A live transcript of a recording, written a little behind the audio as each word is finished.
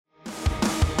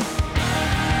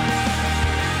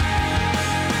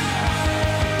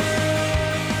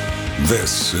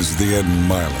This is the Ed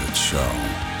Mylett Show.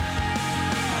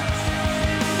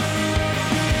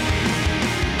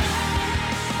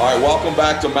 All right, welcome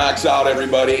back to Max Out,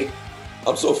 everybody.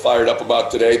 I'm so fired up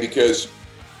about today because, to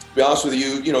be honest with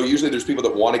you, usually there's people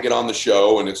that want to get on the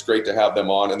show, and it's great to have them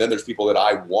on. And then there's people that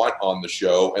I want on the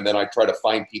show, and then I try to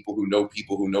find people who know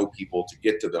people to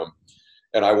get to them.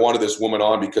 And I wanted this woman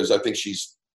on because I think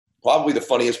she's probably the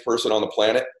funniest person on the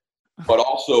planet, but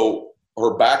also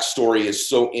her backstory is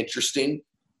so interesting,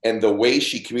 and the way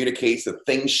she communicates, the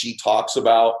things she talks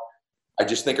about, I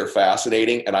just think are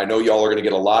fascinating. And I know y'all are going to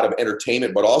get a lot of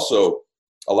entertainment, but also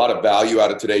a lot of value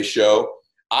out of today's show.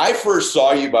 I first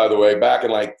saw you, by the way, back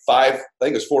in like 4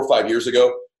 or 5 years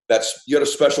ago. You had a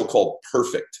special called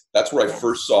Perfect. That's where I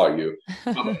first saw you.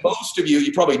 Most of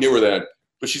you probably knew her then,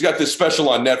 but she's got this special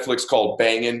on Netflix called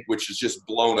Bangin', which is just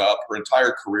blown up. Her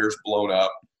entire career's blown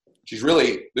up.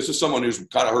 This is someone who's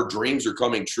kind of, her dreams are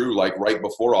coming true, like right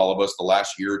before all of us the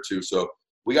last year or two. So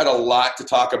we got a lot to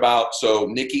talk about. So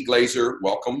Nikki Glaser,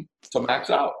 welcome to Max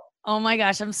Out. Oh my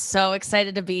gosh, I'm so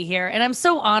excited to be here. And I'm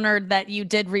so honored that you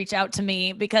did reach out to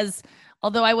me because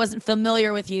although I wasn't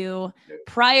familiar with you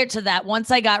prior to that,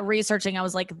 once I got researching, I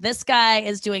was like, this guy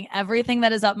is doing everything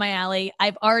that is up my alley.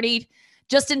 I've already,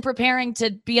 just in preparing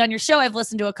to be on your show, I've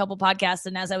listened to a couple podcasts.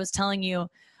 And as I was telling you,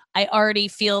 I already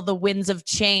feel the winds of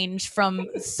change from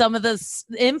some of the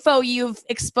info you've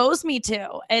exposed me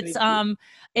to. It's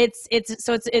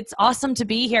awesome to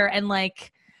be here. And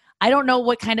like, I don't know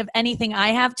what kind of anything I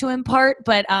have to impart,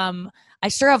 but I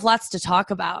sure have lots to talk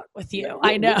about with you.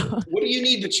 I know. What do you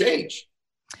need to change?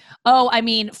 Oh, I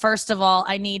mean, first of all,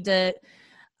 I need to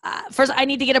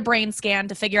get a brain scan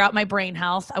to figure out my brain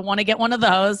health. I want to get one of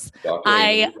those.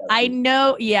 I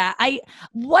know. Yeah.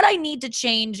 What I need to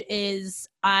change is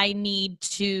I need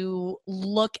to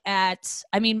look at,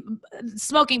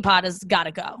 smoking pot has got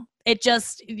to go.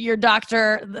 Your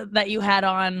doctor that you had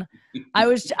on,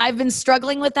 I've been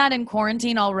struggling with that in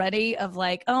quarantine already of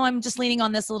like, oh, I'm just leaning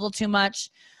on this a little too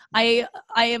much. I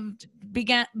have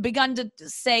begun to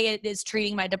say it is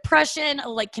treating my depression,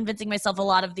 like convincing myself a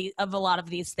lot of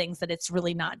these things that it's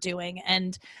really not doing.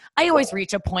 And I always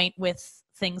reach a point with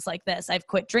things like this. I've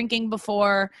quit drinking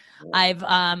before.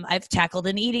 I've tackled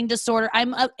an eating disorder.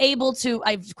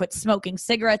 I've quit smoking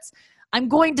cigarettes. I'm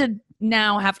going to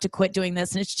now have to quit doing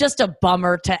this. And it's just a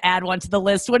bummer to add one to the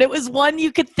list when it was one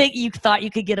you thought you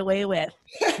could get away with.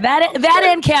 That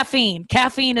and caffeine.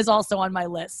 Caffeine is also on my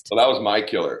list. Well, that was my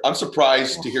killer. I'm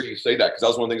surprised to hear you say that because that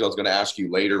was one of the things I was going to ask you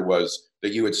later was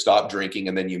that you had stopped drinking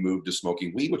and then you moved to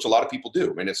smoking weed, which a lot of people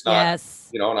do. I mean, it's not, yes.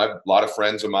 And a lot of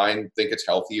friends of mine think it's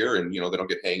healthier and, they don't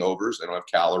get hangovers. They don't have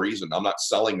calories. And I'm not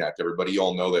selling that to everybody. You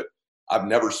all know that I've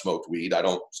never smoked weed.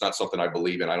 it's not something I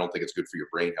believe in. I don't think it's good for your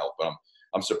brain health, but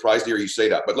I'm surprised to hear you say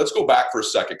that. But let's go back for a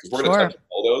second because we're going to touch on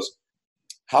all those.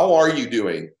 How are you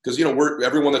doing? Because,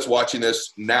 everyone that's watching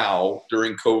this now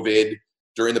during COVID,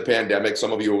 during the pandemic,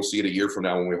 some of you will see it a year from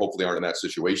now when we hopefully aren't in that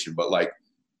situation. But like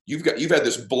you've had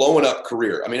this blowing up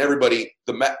career. I mean, everybody,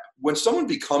 when someone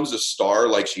becomes a star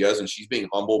like she has, and she's being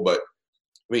humble, but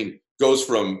goes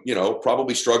from,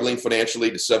 probably struggling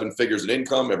financially to 7 figures in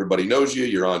income. Everybody knows you.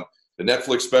 You're on the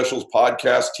Netflix specials,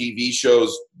 podcasts, TV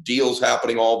shows, deals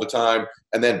happening all the time.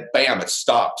 And then bam, it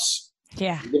stops.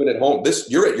 Yeah. You're living at home.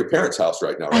 You're at your parents' house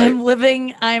right now,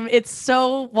 right? It's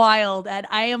so wild. And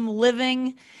I am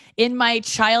living in my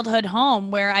childhood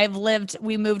home where I've lived.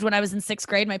 We moved when I was in 6th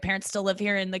grade. My parents still live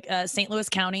here in the St. Louis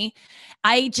County.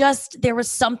 There was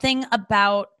something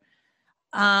about,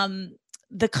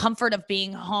 the comfort of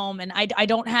being home. And I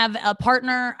don't have a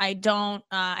partner. I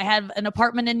had an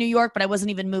apartment in New York, but I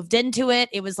wasn't even moved into it.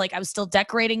 It was like, I was still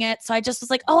decorating it. So I just was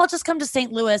like, oh, I'll just come to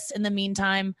St. Louis in the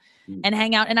meantime and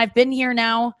hang out. And I've been here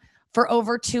now for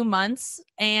over 2 months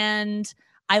and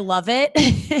I love it.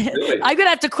 Really? I'm going to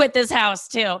have to quit this house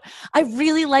too. I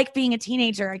really like being a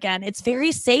teenager again. It's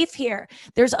very safe here.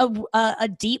 There's a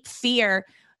deep fear.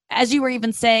 As you were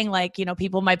even saying, like,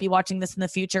 people might be watching this in the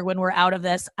future when we're out of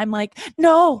this. I'm like,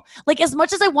 no, like as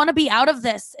much as I want to be out of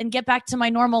this and get back to my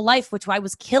normal life, which I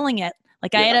was killing it.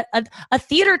 Like I had a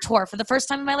theater tour for the first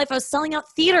time in my life. I was selling out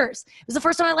theaters. It was the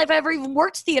first time in my life I ever even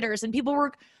worked theaters and people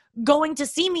were going to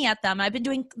see me at them. I've been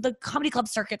doing the comedy club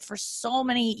circuit for so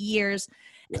many years.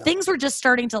 Yeah. Things were just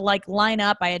starting to like line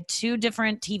up. I had 2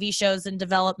 different TV shows in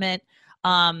development.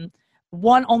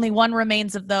 Only one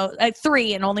remains of those,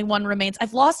 3 and only one remains.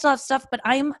 I've lost a lot of stuff, but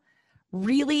I'm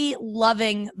really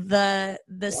loving the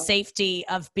safety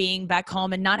of being back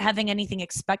home and not having anything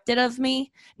expected of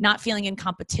me, not feeling in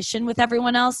competition with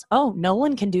everyone else. Oh, no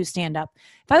one can do stand-up.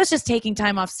 If I was just taking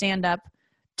time off stand-up,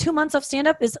 2 months off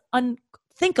stand-up is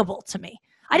unthinkable to me.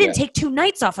 I didn't take 2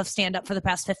 nights off of stand-up for the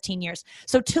past 15 years.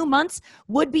 So 2 months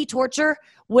would be torture.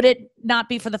 Would it not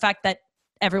be for the fact that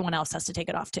everyone else has to take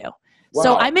it off too? Wow.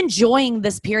 So I'm enjoying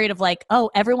this period of like,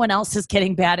 oh, everyone else is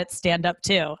getting bad at stand-up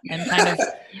too. And kind of,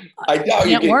 I doubt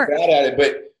you get bad at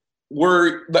it,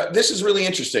 but this is really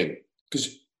interesting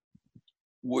because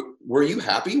were you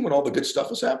happy when all the good stuff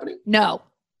was happening? No.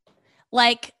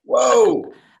 Like,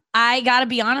 whoa. I got to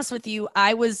be honest with you.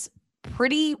 I was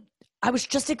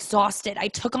just exhausted. I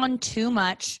took on too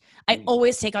much. I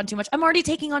always take on too much. I'm already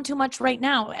taking on too much right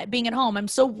now being at home. I'm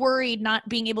so worried not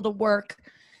being able to work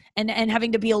and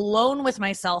having to be alone with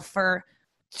myself for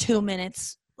 2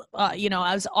 minutes.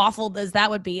 As awful as that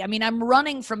would be. I mean, I'm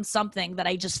running from something that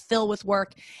I just fill with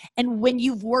work. And when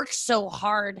you've worked so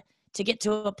hard to get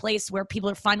to a place where people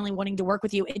are finally wanting to work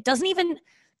with you, it doesn't even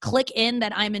click in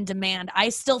that I'm in demand. I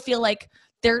still feel like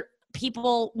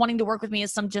people wanting to work with me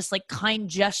is some just like kind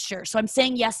gesture. So I'm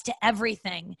saying yes to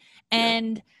everything.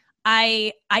 And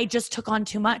I just took on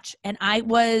too much. And I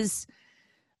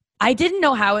didn't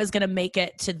know how I was going to make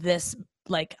it to this.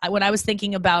 Like when I was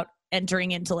thinking about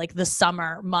entering into like the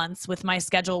summer months with my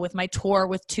schedule, with my tour,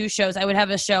 with 2 shows, I would have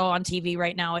a show on TV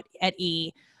right now at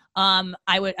E. I'm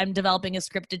developing a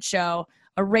scripted show,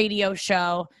 a radio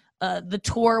show, the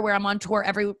tour where I'm on tour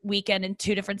every weekend in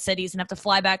 2 different cities and have to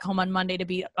fly back home on Monday to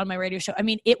be on my radio show. I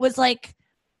mean, it was like,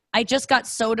 I just got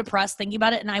so depressed thinking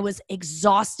about it, and I was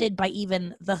exhausted by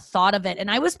even the thought of it.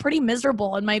 And I was pretty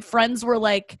miserable. And my friends were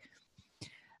like,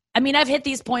 I mean, I've hit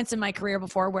these points in my career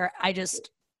before where I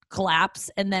just collapse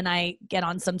and then I get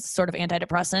on some sort of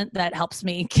antidepressant that helps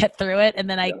me get through it. And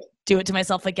then I do it to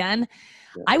myself again.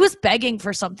 Yeah. I was begging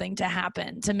for something to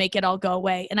happen to make it all go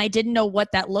away. And I didn't know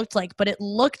what that looked like, but it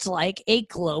looked like a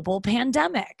global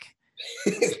pandemic.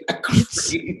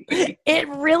 It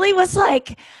really was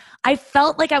like, I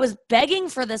felt like I was begging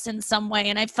for this in some way.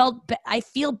 And I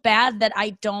feel bad that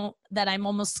I'm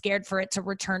almost scared for it to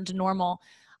return to normal.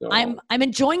 No. I'm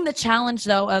enjoying the challenge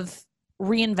though of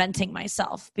reinventing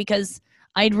myself, because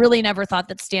I'd really never thought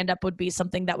that stand-up would be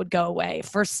something that would go away.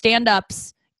 For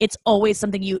stand-ups, it's always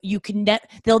something you can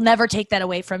they'll never take that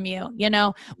away from you. You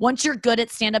know, once you're good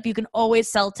at stand-up, you can always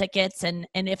sell tickets. And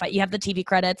if you have the TV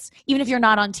credits, even if you're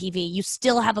not on TV, you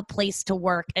still have a place to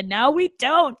work. And now we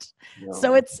don't. No.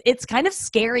 So it's kind of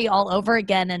scary all over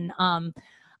again. And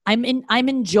I'm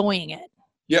enjoying it.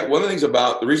 Yeah, one of the things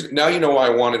about the reason now, you know why I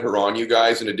wanted her on, you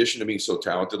guys, in addition to being so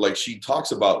talented, like she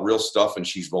talks about real stuff and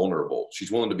she's vulnerable.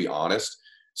 She's willing to be honest.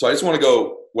 So I just want to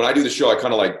go, when I do the show, I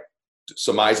kind of like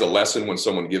surmise a lesson when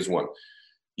someone gives one.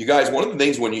 You guys, one of the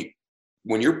things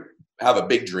when you have a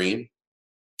big dream,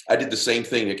 I did the same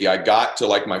thing, Nikki. I got to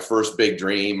like my first big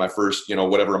dream, my first,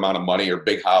 whatever amount of money or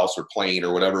big house or plane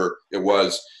or whatever it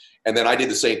was. And then I did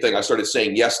the same thing. I started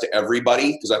saying yes to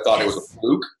everybody because I thought it was a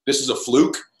fluke. This is a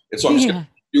fluke. And so I'm just going to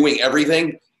doing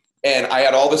everything. And I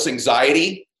had all this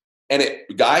anxiety, and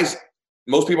guys,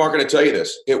 most people aren't going to tell you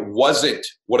this. It wasn't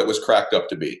what it was cracked up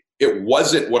to be. It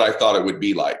wasn't what I thought it would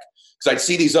be like. Because I'd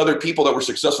see these other people that were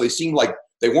successful. They seemed like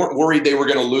they weren't worried they were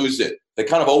going to lose it. They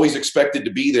kind of always expected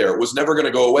to be there. It was never going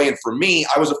to go away. And for me,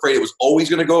 I was afraid it was always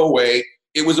going to go away.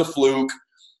 It was a fluke.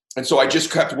 And so I just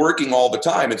kept working all the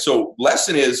time. And so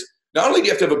lesson is, not only do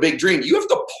you have to have a big dream, you have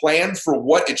to plan for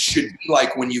what it should be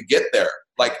like when you get there.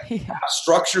 Like have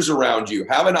structures around you,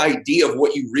 have an idea of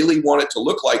what you really want it to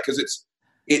look like, because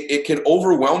it can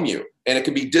overwhelm you, and it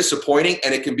can be disappointing,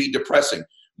 and it can be depressing.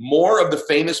 More of the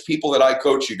famous people that I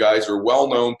coach, you guys, are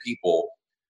well-known people,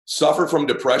 suffer from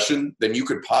depression than you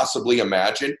could possibly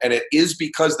imagine. And it is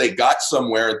because they got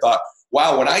somewhere and thought,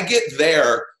 wow, when I get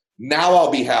there, now I'll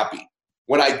be happy.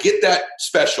 When I get that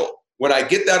special, when I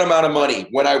get that amount of money,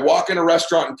 when I walk in a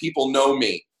restaurant and people know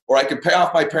me, or I can pay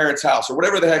off my parents' house, or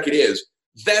whatever the heck it is,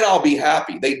 then I'll be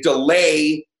happy. They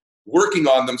delay working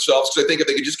on themselves because I think if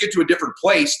they could just get to a different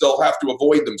place, they'll have to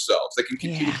avoid themselves. They can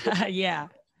continue. Yeah.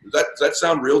 Does that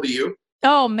sound real to you?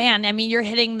 Oh man, I mean, you're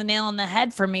hitting the nail on the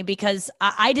head for me, because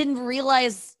I didn't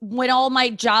realize when all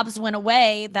my jobs went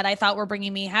away that I thought were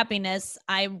bringing me happiness.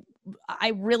 I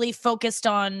really focused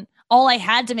on all I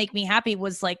had to make me happy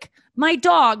was like my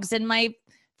dogs and my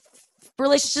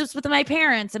relationships with my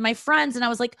parents and my friends. And I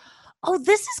was like, oh,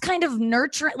 this is kind of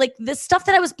nurturing. Like this stuff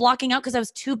that I was blocking out because I was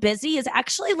too busy is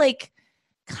actually like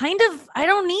kind of, I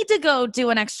don't need to go do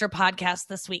an extra podcast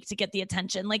this week to get the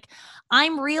attention. Like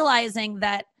I'm realizing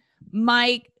that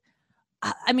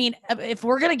if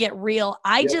we're going to get real,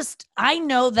 I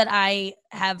know that I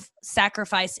have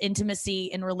sacrificed intimacy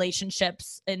in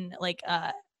relationships and like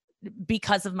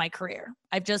because of my career.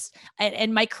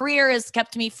 And my career has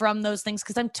kept me from those things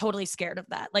because I'm totally scared of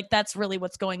that. Like, that's really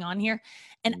what's going on here.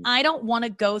 And I don't want to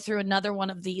go through another one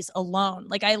of these alone.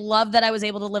 Like, I love that I was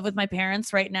able to live with my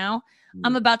parents right now.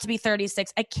 I'm about to be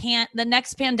 36. I can't, the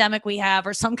next pandemic we have,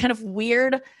 or some kind of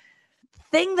weird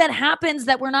thing that happens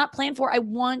that we're not planned for. I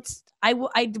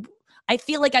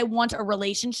feel like I want a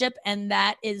relationship, and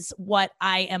that is what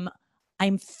I'm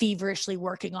feverishly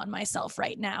working on myself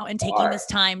right now, and taking this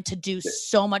time to do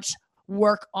so much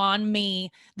work on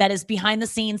me that is behind the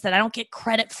scenes, that I don't get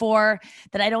credit for,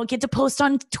 that I don't get to post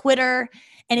on Twitter.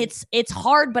 And it's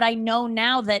hard, but I know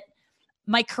now that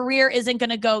my career isn't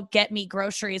going to go get me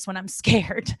groceries when I'm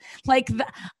scared. Like,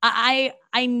 I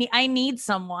need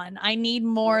someone. I need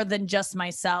more than just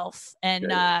myself.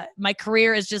 And my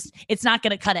career is just, it's not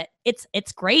going to cut it.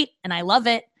 It's great, and I love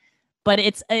it. But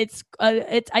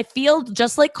I feel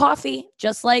just like coffee,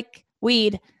 just like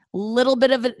weed, a little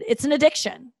bit of it. It's an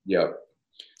addiction. Yeah.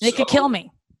 It could kill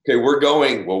me. Okay. We're not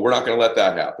going to let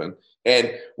that happen.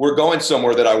 And we're going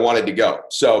somewhere that I wanted to go.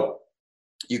 So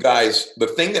you guys, the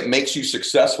thing that makes you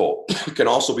successful can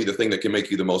also be the thing that can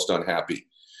make you the most unhappy.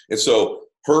 And so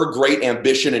her great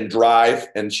ambition and drive,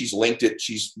 and she's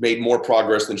made more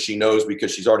progress than she knows,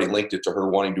 because she's already linked it to her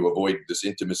wanting to avoid this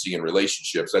intimacy in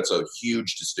relationships. That's a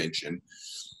huge distinction.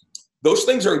 Those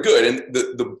things are good. And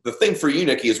the thing for you,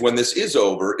 Nikki, is when this is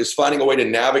over, is finding a way to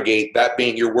navigate that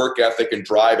being your work ethic and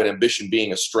drive and ambition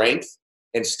being a strength,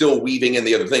 and still weaving in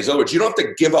the other things. In other words, you don't have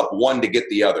to give up one to get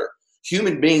the other.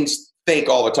 Human beings think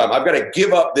all the time, I've got to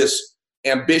give up this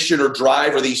ambition or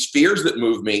drive or these fears that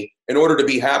move me in order to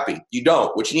be happy. You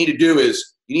don't. What you need to do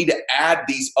is you need to add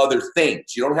these other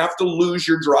things. You don't have to lose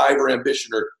your drive or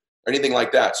ambition or anything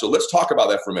like that. So let's talk about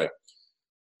that for a minute.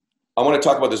 I want to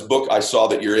talk about this book I saw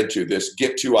that you're into, this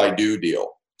Get to I Do deal.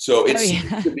 So it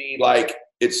seems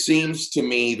to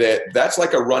me that that's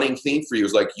like a running theme for you.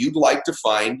 Is like, you'd like to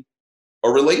find a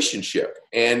relationship.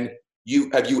 And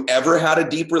have you ever had a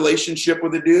deep relationship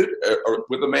with a dude or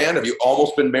with a man? Have you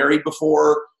almost been married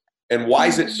before? And why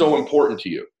is it so important to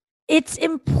you? It's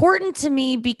important to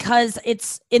me because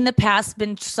it's in the past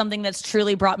been something that's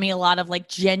truly brought me a lot of like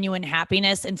genuine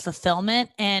happiness and fulfillment.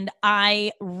 And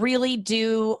I really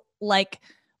do like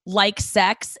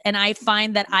sex. And I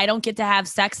find that I don't get to have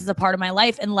sex as a part of my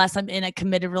life unless I'm in a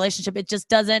committed relationship.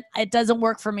 It doesn't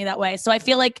work for me that way. So I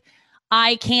feel like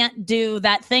I can't do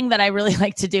that thing that I really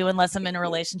like to do unless I'm in a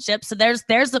relationship. So there's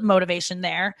the motivation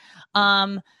there.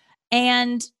 And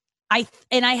I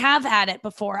have had it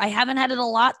before. I haven't had it a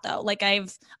lot though. Like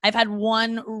I've had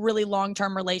one really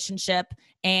long-term relationship,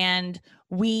 and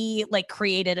we like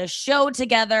created a show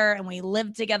together and we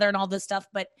lived together and all this stuff,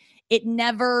 but it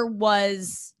never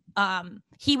was,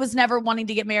 he was never wanting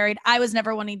to get married. I was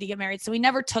never wanting to get married. So we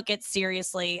never took it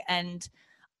seriously. And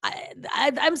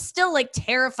I'm still like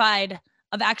terrified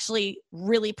of actually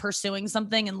really pursuing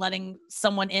something and letting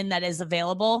someone in that is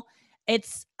available.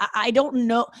 I don't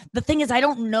know. The thing is, I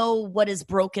don't know what is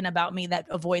broken about me that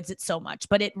avoids it so much,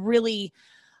 but it really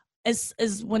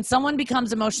is when someone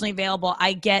becomes emotionally available,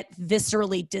 I get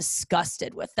viscerally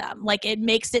disgusted with them. Like, it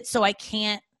makes it so I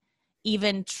can't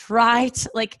even try to,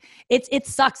 like, it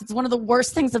sucks. It's one of the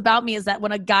worst things about me is that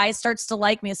when a guy starts to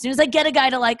like me, as soon as I get a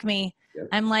guy to like me,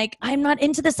 I'm like, I'm not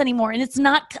into this anymore. And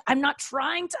I'm not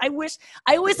trying to, I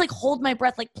always like hold my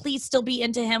breath, like, please still be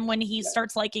into him when he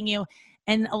starts liking you.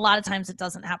 And a lot of times it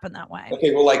doesn't happen that way.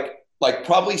 Okay. Well, like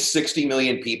probably 60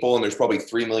 million people, and there's probably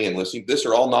 3 million listening to this,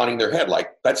 are all nodding their head.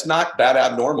 Like, that's not that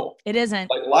abnormal. It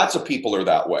isn't. Like, lots of people are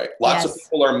that way. Lots of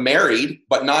people are married,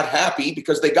 but not happy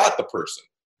because they got the person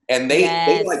and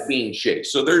they like being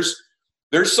chased. So there's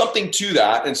something to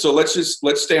that. And so let's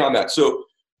stay on that. So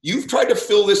you've tried to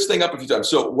fill this thing up a few times.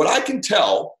 So what I can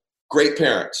tell, great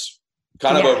parents,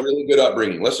 kind of a really good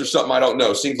upbringing, unless there's something I don't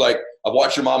know. Seems like I've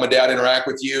watched your mom and dad interact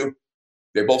with you.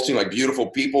 They both seem like beautiful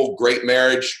people, great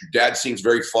marriage. Your dad seems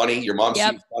very funny. Your mom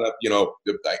seems kind of,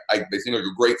 they seem like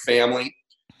a great family.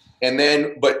 And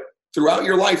then, but throughout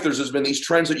your life, there's been these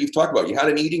trends that you've talked about. You had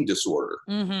an eating disorder.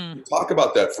 Mm-hmm. Talk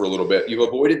about that for a little bit. You've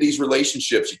avoided these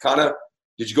relationships.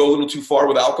 Did you go a little too far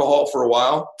with alcohol for a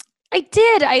while? I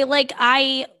did.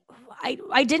 I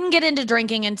didn't get into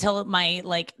drinking until my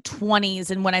like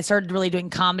 20s. And when I started really doing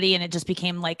comedy, and it just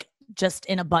became like just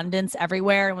in abundance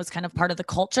everywhere and was kind of part of the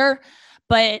culture.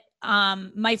 But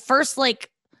my first,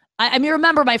 I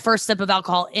remember my first sip of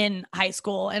alcohol in high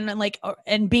school,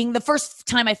 and being the first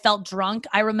time I felt drunk,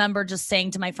 I remember just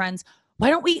saying to my friends, why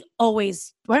don't we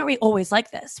always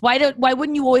like this? Why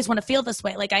wouldn't you always want to feel this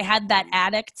way? Like, I had that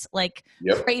addict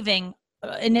craving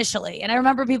initially. And I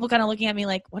remember people kind of looking at me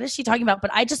like, what is she talking about?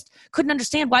 But I just couldn't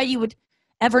understand why you would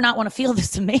ever not want to feel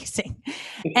this amazing?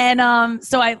 And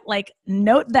so I like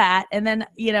note that. And then,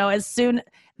 as soon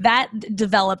that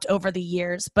developed over the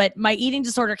years, but my eating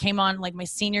disorder came on like my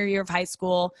senior year of high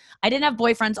school. I didn't have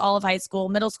boyfriends all of high school,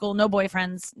 middle school, no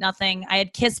boyfriends, nothing. I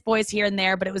had kissed boys here and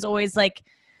there, but it was always like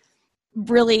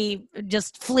really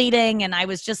just fleeting. And I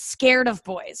was just scared of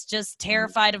boys, just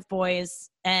terrified of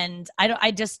boys. And I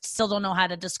just still don't know how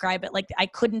to describe it. Like I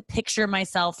couldn't picture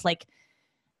myself, like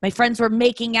my friends were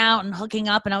making out and hooking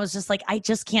up. And I was just like, I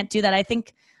just can't do that. I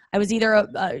think I was either,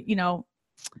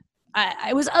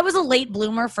 I was a late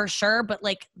bloomer for sure, but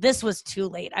like this was too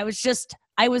late. I was just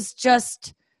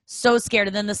so scared.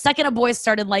 And then the second a boy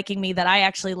started liking me that I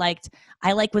actually liked,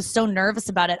 I like was so nervous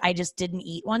about it. I just didn't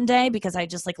eat one day because I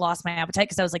just like lost my appetite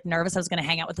because I was like nervous I was going to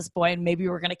hang out with this boy and maybe we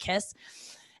were going to kiss.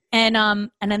 And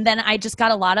then I just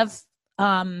got a lot of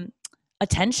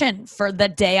attention for the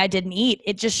day I didn't eat.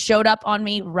 It just showed up on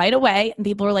me right away. And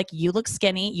people were like, you look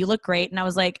skinny, you look great. And I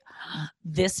was like,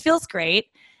 this feels great.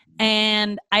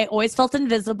 And I always felt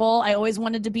invisible. I always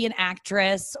wanted to be an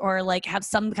actress or like have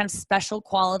some kind of special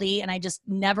quality. And I just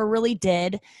never really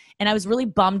did. And I was really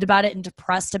bummed about it and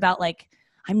depressed about like,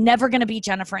 I'm never going to be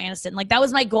Jennifer Aniston. Like that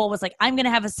was my goal, was like, I'm going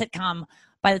to have a sitcom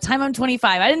by the time I'm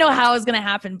 25. I didn't know how it was going to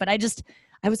happen, but I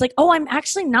was like, oh, I'm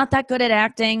actually not that good at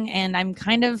acting. And I'm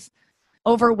kind of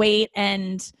overweight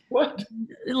and What?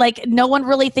 like no one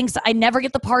really thinks I never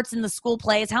get the parts in the school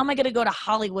plays. How am I going to go to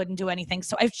Hollywood and do anything?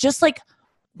 So I was just like,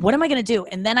 what am I going to do?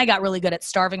 And then I got really good at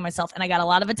starving myself and I got a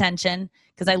lot of attention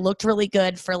because I looked really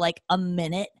good for like a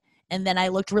minute and then I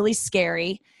looked really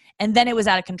scary and then it was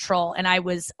out of control and I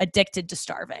was addicted to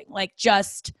starving, like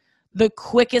just the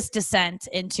quickest descent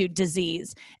into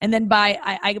disease. And then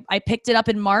I picked it up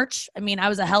in March. I mean, I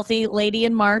was a healthy lady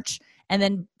in March and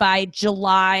then by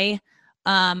July,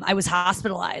 I was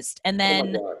hospitalized and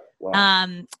then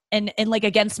Wow. and like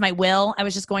against my will, I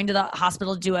was just going to the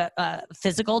hospital to do a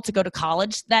physical to go to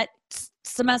college that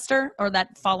semester or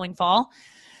that following fall.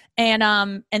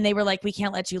 And they were like, we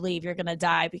can't let you leave. You're going to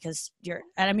die because and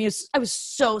I mean, I was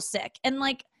so sick. And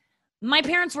like my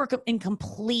parents were in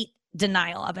complete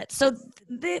denial of it. So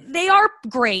they are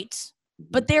great,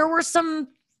 but there were some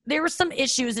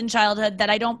issues in childhood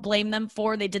that I don't blame them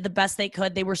for. They did the best they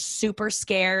could. They were super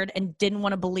scared and didn't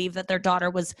want to believe that their daughter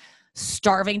was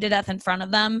starving to death in front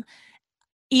of them,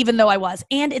 even though I was.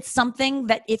 And it's something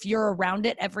that if you're around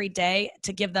it every day,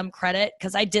 to give them credit,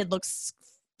 because I did look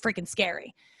freaking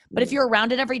scary. But if you're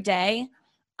around it every day,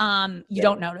 you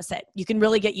don't notice it. You can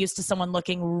really get used to someone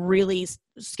looking really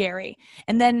scary.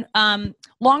 And then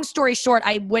long story short,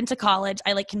 I went to college.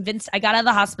 I got out of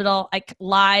the hospital. I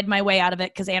lied my way out of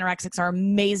it because anorexics are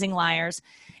amazing liars.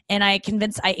 And I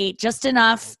convinced I ate just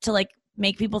enough to like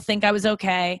make people think I was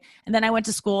okay. And then I went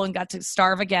to school and got to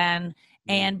starve again.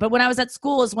 But when I was at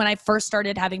school is when I first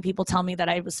started having people tell me that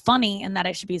I was funny and that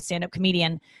I should be a stand-up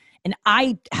comedian. And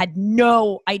I had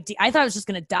no idea. I thought I was just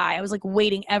going to die. I was like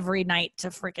waiting every night to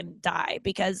freaking die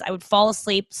because I would fall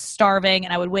asleep starving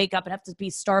and I would wake up and have to be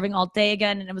starving all day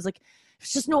again. And it was like,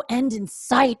 there's just no end in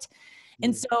sight.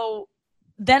 And so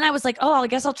then I was like, oh, I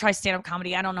guess I'll try stand-up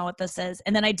comedy. I don't know what this is.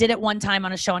 And then I did it one time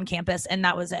on a show on campus and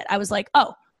that was it. I was like,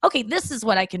 oh, okay, this is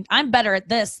what I'm better at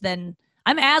this than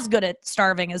I'm as good at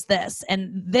starving as this.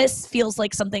 And this feels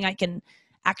like something I can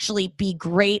actually be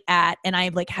great at. And I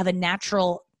like have a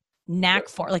natural knack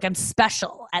for, like I'm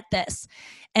special at this.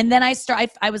 And then I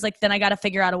was like, then I got to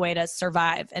figure out a way to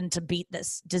survive and to beat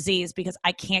this disease because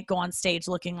I can't go on stage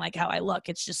looking like how I look.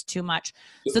 It's just too much.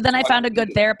 So then I found a good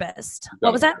therapist.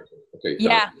 What was that? Okay,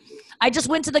 yeah. I just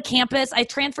went to the campus. I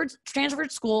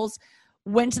transferred schools,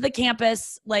 went to the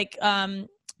campus, like,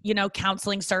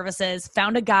 counseling services,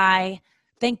 found a guy.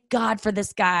 Thank God for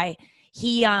this guy.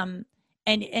 He, and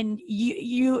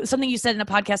you, something you said in a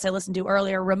podcast I listened to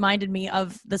earlier reminded me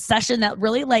of the session that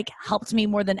really like helped me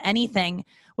more than anything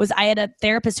was I had a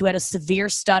therapist who had a severe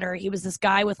stutter. He was this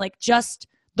guy with like just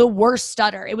the worst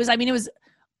stutter. It was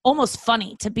almost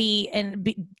funny to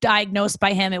be diagnosed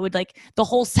by him. It would like the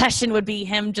whole session would be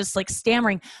him just like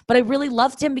stammering, but I really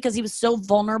loved him because he was so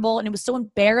vulnerable and it was so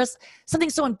something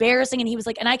so embarrassing. And he was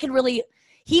like,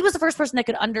 he was the first person that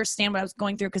could understand what I was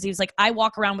going through. Cause he was like, I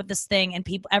walk around with this thing and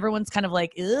everyone's kind of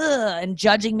like, ugh, and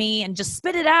judging me and just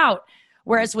spit it out.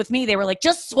 Whereas with me, they were like,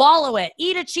 just swallow it,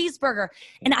 eat a cheeseburger.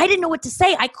 And I didn't know what to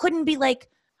say. I couldn't be like,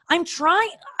 I'm trying.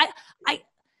 I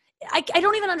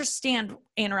don't even understand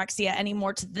anorexia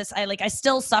anymore to this. I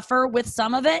still suffer with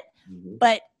some of it,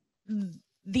 but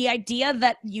the idea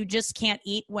that you just can't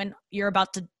eat when you're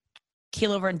about to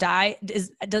keel over and die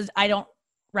I don't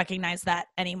recognize that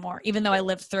anymore, even though I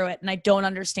lived through it and I don't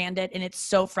understand it. And it's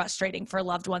so frustrating for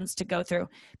loved ones to go through.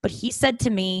 But he said to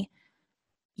me,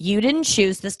 you didn't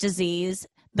choose this disease.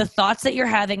 The thoughts that you're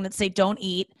having that say don't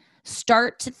eat,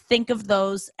 start to think of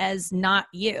those as not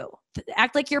you.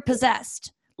 Act like you're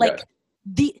possessed. Like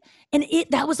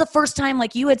that was the first time,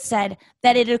 like you had said,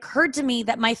 that it occurred to me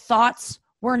that my thoughts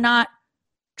were not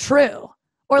true,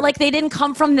 or like they didn't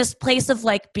come from this place of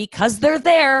like, because they're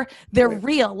there, they're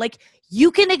real. Like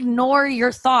you can ignore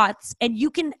your thoughts and you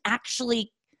can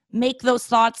actually make those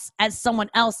thoughts as someone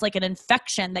else, like an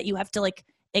infection that you have to like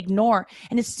ignore.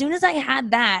 And as soon as I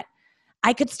had that,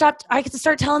 I could start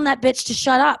telling that bitch to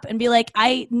shut up and be like,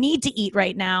 I need to eat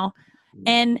right now.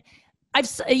 And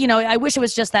I wish it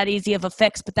was just that easy of a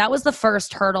fix, but that was the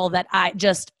first hurdle that I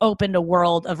just opened a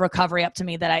world of recovery up to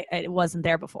me that I wasn't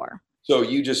there before. So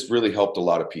you just really helped a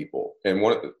lot of people. And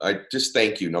I just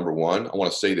thank you. Number one, I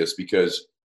want to say this because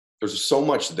there's so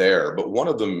much there, but one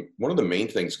of the main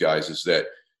things, guys, is that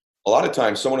a lot of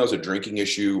times someone has a drinking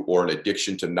issue or an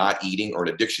addiction to not eating or an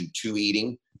addiction to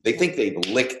eating. They think they've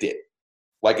licked it,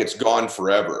 like it's gone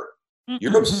forever.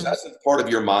 Your obsessive part of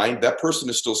your mind, that person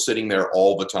is still sitting there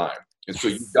all the time. And so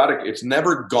it's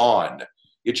never gone.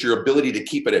 It's your ability to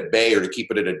keep it at bay or to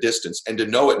keep it at a distance and to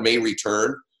know it may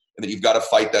return and that you've got to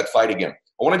fight that fight again.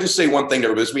 I want to just say one thing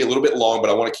there. This is me a little bit long, but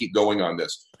I want to keep going on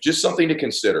this. Just something to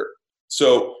consider.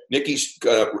 So Nikki's,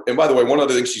 and by the way, one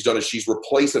other thing she's done is she's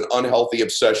replaced an unhealthy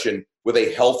obsession with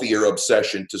a healthier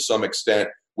obsession to some extent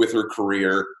with her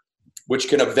career, which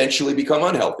can eventually become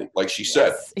unhealthy, like she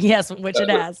said. Yes, which it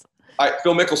has.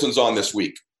 Phil Mickelson's on this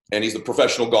week, and he's the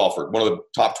professional golfer, one of the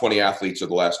top 20 athletes of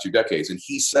the last 2 decades. And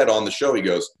he said on the show, he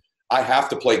goes, I have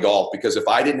to play golf because if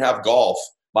I didn't have golf,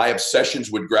 my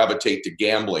obsessions would gravitate to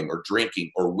gambling or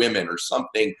drinking or women or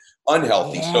something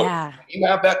unhealthy. Yeah. So you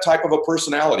have that type of a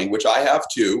personality, which I have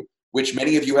too, which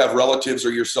many of you have relatives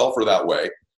or yourself are that way.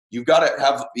 You've got to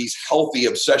have these healthy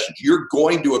obsessions. You're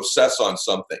going to obsess on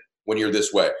something when you're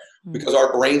this way because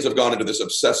our brains have gone into this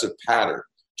obsessive pattern.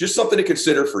 Just something to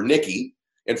consider for Nikki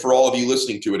and for all of you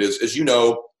listening to it is, as you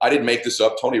know, I didn't make this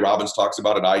up. Tony Robbins talks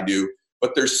about it. I do.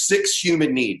 But there's 6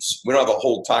 human needs. We don't have a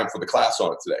whole time for the class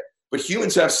on it today. But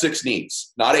humans have 6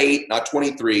 needs, not 8, not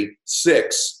 23,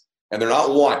 6. And they're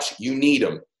not wants. You need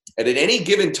them. And at any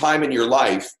given time in your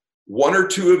life, 1 or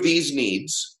 2 of these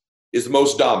needs is the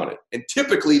most dominant. And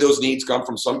typically those needs come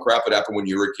from some crap that happened when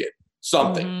you were a kid.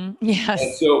 Something. Yes.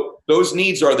 And so those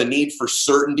needs are the need for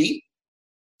certainty,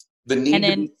 the need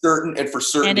to be certain, and for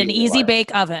certainty. And an easy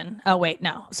bake oven. Oh, wait,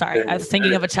 no. Sorry. I was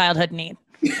thinking of a childhood need.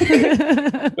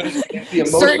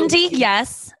 Certainty,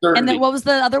 yes. Certainty. And then what was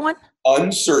the other one?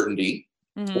 Uncertainty.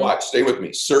 Watch, stay with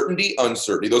me. Certainty,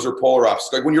 uncertainty. Those are polar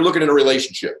opposites. Like when you're looking at a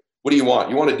relationship, what do you want?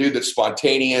 You want a dude that's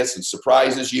spontaneous and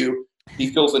surprises you.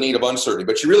 He feels the need of uncertainty.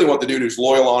 But you really want the dude who's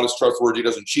loyal, honest, trustworthy,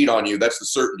 doesn't cheat on you. That's the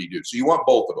certainty dude. So you want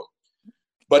both of them.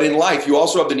 But in life, you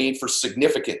also have the need for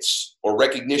significance or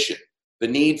recognition, the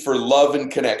need for love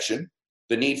and connection,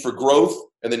 the need for growth,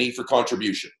 and the need for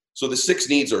contribution. So the 6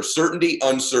 needs are certainty,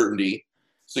 uncertainty,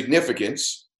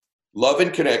 significance, love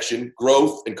and connection,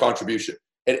 growth, and contribution.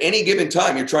 At any given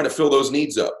time, you're trying to fill those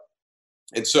needs up.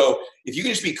 And so if you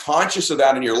can just be conscious of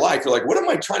that in your life, you're like, what am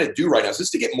I trying to do right now? Is this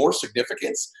to get more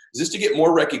significance? Is this to get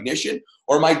more recognition?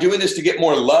 Or am I doing this to get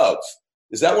more love?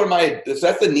 Is that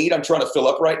the need I'm trying to fill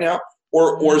up right now?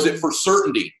 Or is it for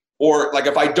certainty? Or like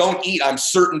if I don't eat, I'm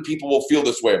certain people will feel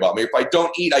this way about me. If I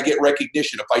don't eat, I get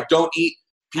recognition. If I don't eat,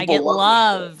 people I get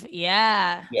love.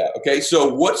 Yeah. Yeah. Okay.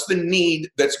 So what's the need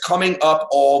that's coming up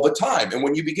all the time? And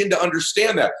when you begin to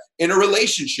understand that in a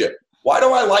relationship, why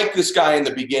do I like this guy in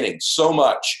the beginning so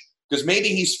much? Because maybe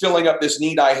he's filling up this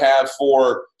need I have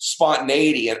for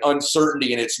spontaneity and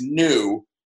uncertainty and it's new.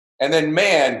 And then,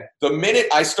 man, the minute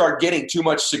I start getting too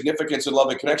much significance and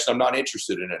love and connection, I'm not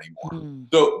interested in anymore.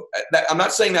 So I'm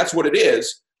not saying that's what it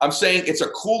is. I'm saying it's a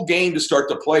cool game to start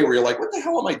to play where you're like, what the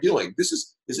hell am I doing?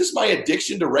 Is this my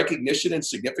addiction to recognition and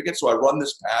significance? So I run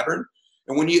this pattern.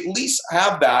 And when you at least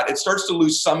have that, it starts to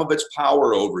lose some of its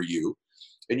power over you.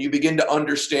 And you begin to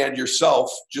understand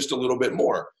yourself just a little bit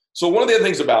more. So one of the other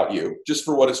things about you, just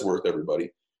for what it's worth,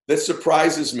 everybody, that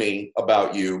surprises me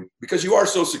about you, because you are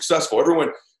so successful.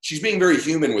 She's being very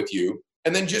human with you.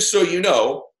 And then just so you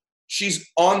know, she's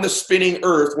on the spinning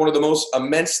earth, one of the most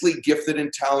immensely gifted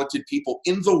and talented people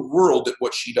in the world at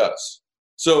what she does.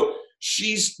 So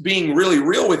she's being really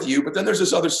real with you, but then there's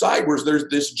this other side where there's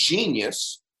this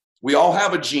genius. We all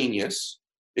have a genius.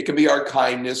 It can be our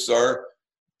kindness, our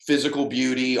physical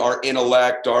beauty, our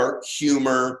intellect, our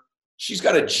humor. She's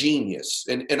got a genius.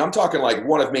 And I'm talking like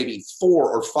one of maybe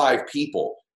 4 or 5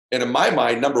 people. And in my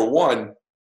mind, number 1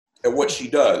 at what she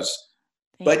does.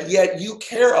 But yet you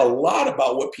care a lot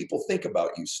about what people think about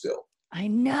you still. I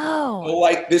know. So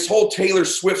like this whole Taylor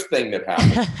Swift thing that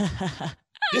happened.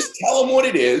 Just tell them what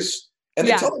it is. And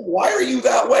then Yeah. tell them, why are you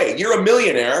that way? You're a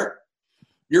millionaire.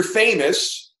 You're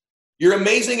famous. You're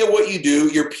amazing at what you do.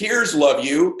 Your peers love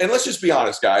you. And let's just be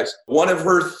honest, guys. One of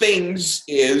her things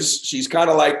is she's kind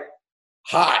of like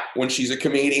hot when she's a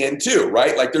comedian too,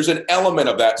 right? Like there's an element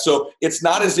of that. So it's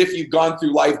not as if you've gone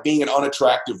through life being an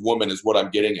unattractive woman is what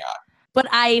I'm getting at. But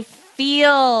I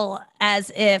feel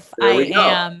as if I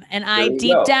am, and I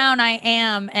deep down I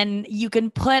am, and you can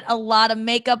put a lot of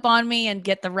makeup on me and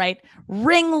get the right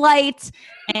ring light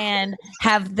and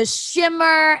have the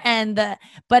shimmer I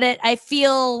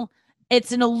feel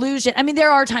it's an illusion. I mean,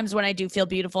 there are times when I do feel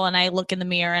beautiful and I look in the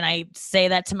mirror and I say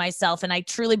that to myself and I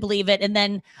truly believe it. And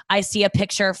then I see a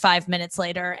picture 5 minutes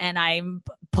later and I'm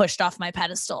pushed off my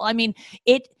pedestal. I mean,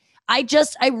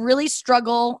 I really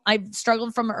struggle. I've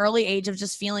struggled from an early age of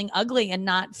just feeling ugly and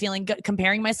not feeling good,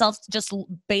 comparing myself just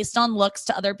based on looks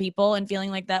to other people and feeling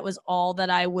like that was all that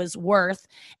I was worth.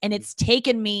 And it's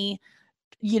taken me,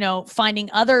 finding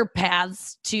other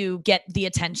paths to get the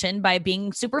attention by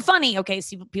being super funny. Okay.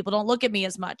 So people don't look at me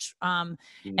as much. And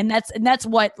that's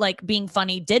what like being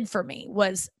funny did for me,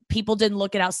 was people didn't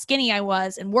look at how skinny I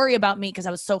was and worry about me because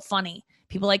I was so funny.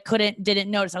 People like didn't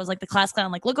notice. I was like the class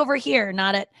clown, like, look over here,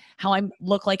 not at how I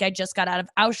look like I just got out of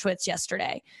Auschwitz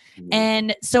yesterday.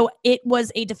 And so it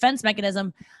was a defense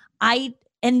mechanism. And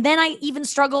then I even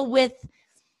struggle with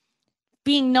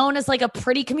being known as like a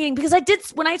pretty comedian, because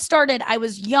when I started, I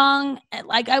was young,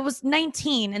 like I was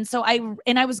 19. And so I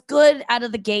was good out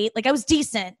of the gate. Like I was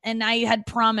decent and I had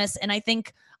promise. And I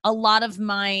think a lot of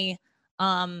my,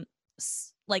 now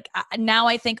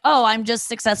I think, oh, I'm just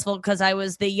successful because I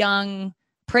was the young,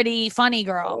 pretty, funny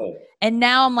girl. Oh. And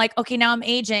now I'm like, okay, now I'm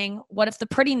aging. What if the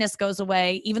prettiness goes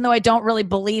away? Even though I don't really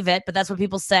believe it, but that's what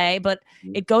people say, but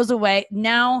it goes away.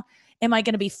 Now, am I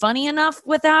going to be funny enough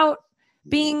without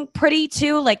being pretty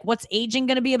too? Like, what's aging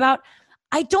going to be about?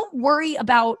 I do worry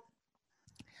about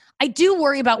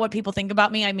what people think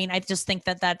about me. I mean, I just think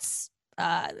that's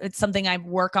it's something I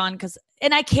work on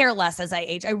and I care less as I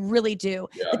age. I really do.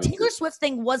 Yeah, the Taylor Swift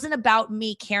thing wasn't about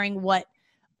me caring what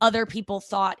other people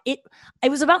thought. It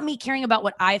was about me caring about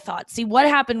what I thought. See, what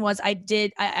happened was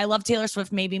I love Taylor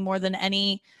Swift maybe more than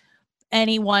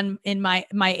anyone in my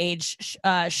age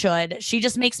should. She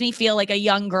just makes me feel like a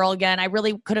young girl again. I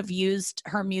really could have used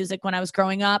her music when I was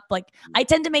growing up. Like I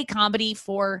tend to make comedy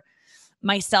for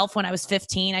myself when I was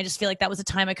 15. I just feel like that was a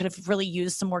time I could have really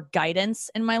used some more guidance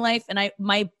in my life. And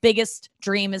my biggest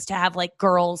dream is to have like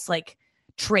girls like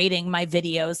trading my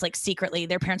videos like secretly.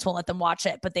 Their parents won't let them watch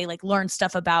it, but they like learn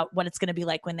stuff about what it's going to be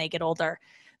like when they get older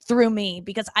through me,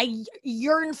 because I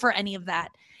yearn for any of that.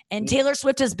 And Taylor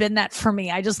Swift has been that for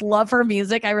me. I just love her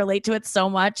music. I relate to it so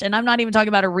much. And I'm not even talking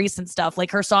about her recent stuff,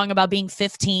 like her song about being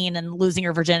 15 and losing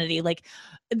her virginity. Like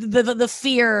the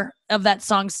fear of that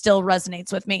song still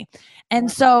resonates with me. And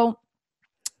so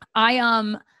I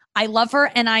love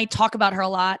her and I talk about her a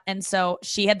lot. And so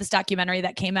she had this documentary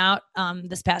that came out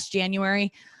this past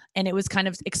January, and it was kind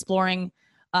of exploring,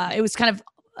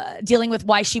 dealing with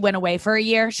why she went away for a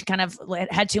year. She kind of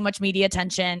had too much media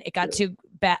attention. It got too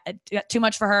bad, it got too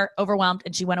much for her, overwhelmed,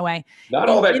 and she went away. Not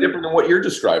all that different than what you're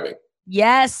describing.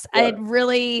 Yes, yeah. I'd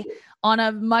really, on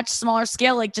a much smaller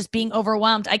scale, like just being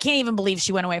overwhelmed. I can't even believe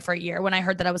she went away for a year. When I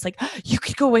heard that, I was like, you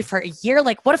could go away for a year?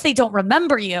 Like, what if they don't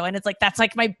remember you? And it's like, that's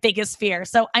like my biggest fear.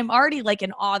 So I'm already like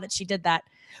in awe that she did that.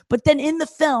 But then in the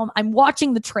film, I'm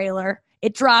watching the trailer.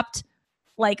 It dropped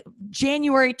like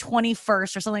January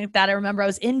 21st or something like that. I remember I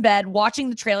was in bed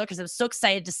watching the trailer because I was so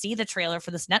excited to see the trailer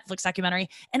for this Netflix documentary.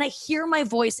 And I hear my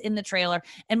voice in the trailer,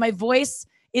 and my voice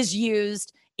is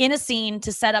used in a scene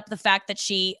to set up the fact that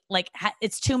she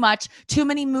it's too much, too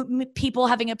many people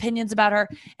having opinions about her.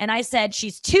 And I said,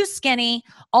 she's too skinny.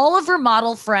 All of her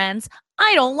model friends,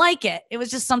 I don't like it. It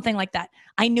was just something like that.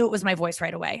 I knew it was my voice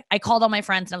right away. I called all my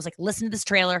friends and I was like, listen to this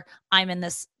trailer. I'm in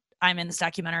this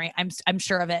documentary. I'm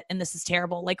sure of it. And this is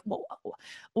terrible. Like,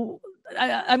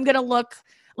 I'm going to look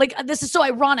like, this is so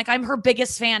ironic. I'm her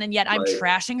biggest fan, and yet I'm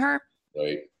trashing her.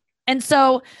 Right. And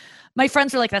so my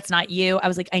friends were like, that's not you. I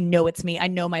was like, I know it's me. I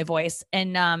know my voice.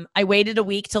 And I waited a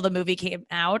week till the movie came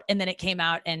out, and then it came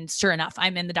out, and sure enough,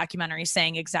 I'm in the documentary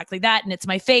saying exactly that. And it's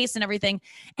my face and everything.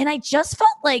 And I just felt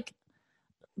like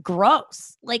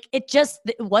gross. Like it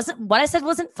wasn't, what I said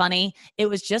wasn't funny. It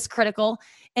was just critical.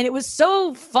 And it was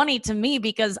so funny to me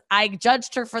because I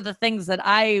judged her for the things that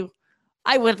I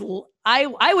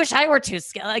wish I were too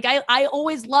scared. Like I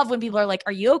always love when people are like,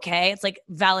 are you okay? It's like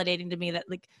validating to me that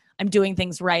like I'm doing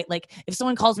things right. Like if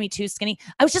someone calls me too skinny,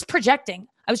 I was just projecting.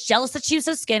 I was jealous that she was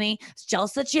so skinny. I was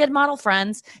jealous that she had model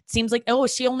friends. It seems like, oh,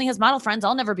 she only has model friends.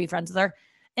 I'll never be friends with her.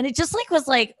 And it just like was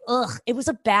like, ugh, it was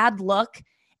a bad look.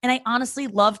 And I honestly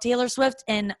love Taylor Swift.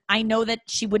 And I know that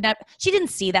she didn't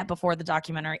see that before the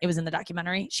documentary. It was in the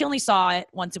documentary. She only saw it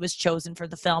once it was chosen for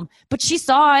the film, but she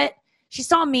saw it. She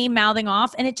saw me mouthing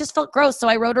off and it just felt gross. So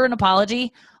I wrote her an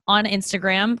apology on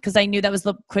Instagram because I knew that was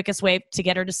the quickest way to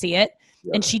get her to see it.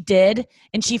 Yeah. And she did.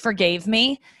 And she forgave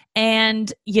me.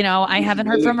 And, you know, I haven't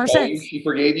heard from her since. She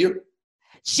forgave you?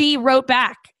 She wrote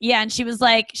back. Yeah. And she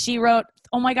wrote,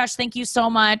 oh my gosh, thank you so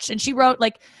much. And she wrote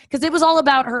because it was all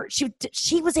about her. She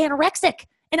was anorexic.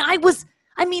 And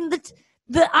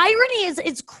the irony is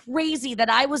it's crazy that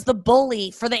I was the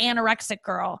bully for the anorexic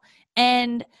girl.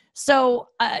 And so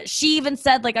she even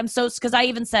said, because I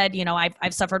even said, you know,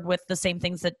 I've suffered with the same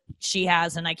things that she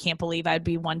has. And I can't believe I'd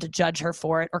be one to judge her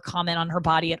for it or comment on her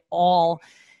body at all.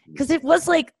 Because it was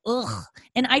ugh.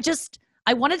 And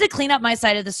I wanted to clean up my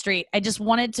side of the street. I just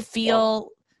wanted to feel,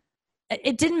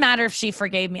 it didn't matter if she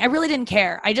forgave me. I really didn't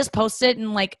care. I just posted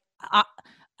and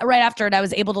right after it, I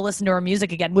was able to listen to her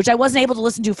music again, which I wasn't able to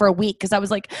listen to for a week because I was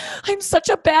like, I'm such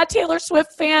a bad Taylor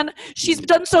Swift fan. She's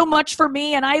done so much for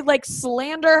me. And I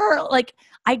slander her.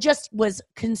 I just was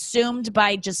consumed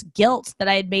by just guilt that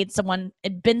I had made someone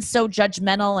had been so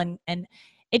judgmental. And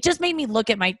it just made me look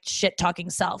at my shit talking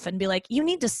self and be like, you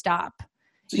need to stop.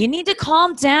 You need to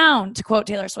calm down, to quote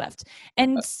Taylor Swift.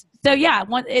 And so, yeah,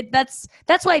 that's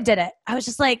why I did it. I was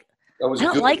just like, I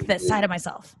don't like this side of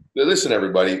myself. Listen,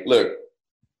 everybody, look,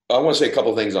 I want to say a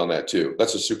couple things on that too.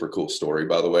 That's a super cool story,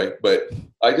 by the way. But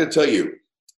I got to tell you,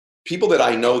 people that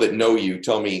I know that know you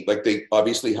tell me they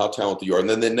obviously how talented you are. And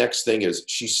then the next thing is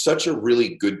she's such a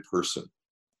really good person.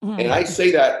 Mm-hmm. And I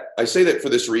say that for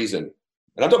this reason.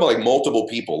 And I'm talking about multiple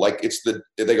people.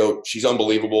 They go, she's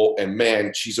unbelievable. And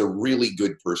man, she's a really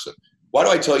good person. Why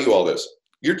do I tell you all this?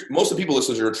 Most of the people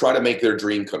listening are trying to make their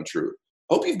dream come true.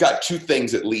 I hope you've got 2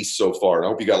 things at least so far. And I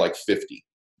hope you got 50.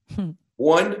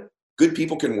 1, good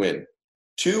people can win.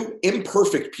 2,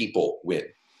 imperfect people win.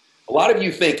 A lot of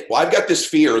you think, well, I've got this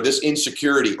fear or this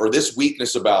insecurity or this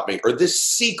weakness about me or this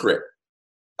secret.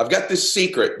 I've got this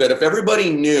secret that if everybody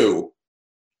knew,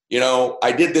 you know,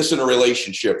 I did this in a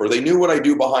relationship or they knew what I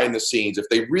do behind the scenes, if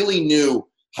they really knew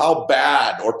how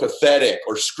bad or pathetic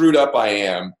or screwed up I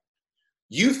am,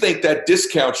 you think that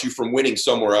discounts you from winning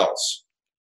somewhere else.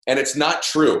 And it's not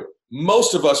true.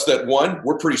 Most of us that won,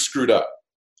 we're pretty screwed up.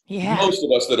 Yeah. Most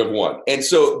of us that have won. And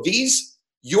so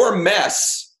your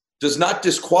mess does not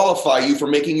disqualify you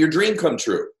from making your dream come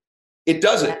true. It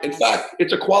doesn't. In fact,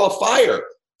 it's a qualifier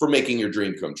for making your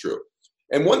dream come true.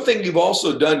 And one thing you've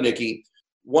also done, Nikki,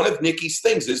 one of Nikki's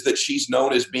things is that she's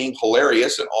known as being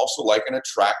hilarious and also an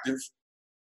attractive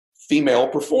female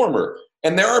performer.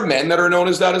 And there are men that are known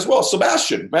as that as well.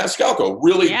 Sebastian Maniscalco,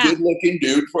 really good-looking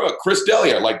dude. Chris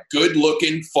D'Elia,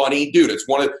 good-looking, funny dude. It's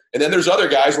and then there's other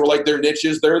guys where their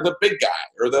niches, they're the big guy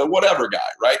or the whatever guy,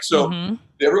 right? So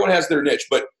everyone has their niche.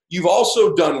 But you've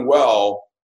also done well,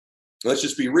 let's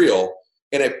just be real,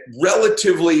 in a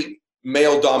relatively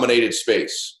male-dominated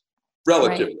space.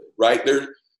 Relatively, right? There,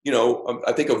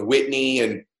 I think of Whitney,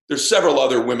 and there's several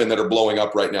other women that are blowing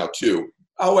up right now too.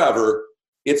 However,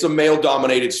 it's a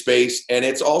male-dominated space, and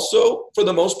it's also, for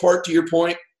the most part, to your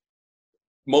point,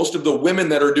 most of the women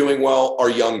that are doing well are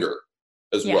younger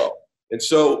as well. And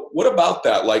so what about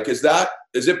that?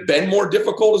 Has it been more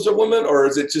difficult as a woman, or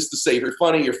is it just to say, you're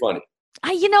funny, you're funny?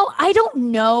 I don't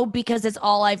know because it's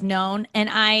all I've known. And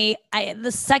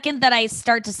the second that I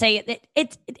start to say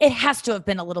it has to have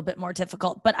been a little bit more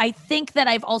difficult, but I think that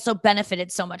I've also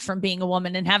benefited so much from being a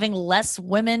woman and having less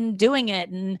women doing it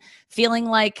and feeling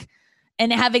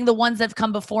and having the ones that have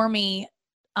come before me.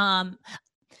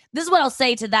 This is what I'll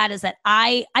say to that is that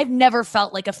I've never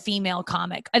felt like a female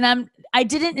comic, and I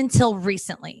didn't until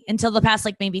recently, until the past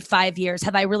maybe 5 years,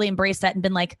 have I really embraced that and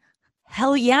been like,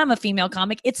 hell yeah, I'm a female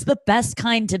comic. It's the best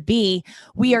kind to be.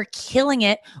 We are killing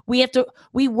it.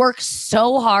 We work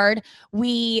so hard.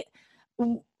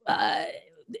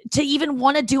 To even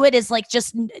want to do it is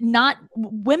just not,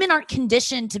 women aren't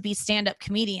conditioned to be stand-up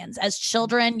comedians. As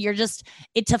children, you're just,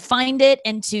 to find it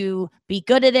and to be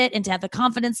good at it and to have the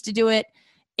confidence to do it,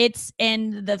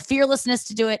 and the fearlessness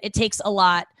to do it, it takes a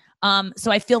lot. So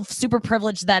I feel super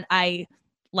privileged that I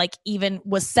even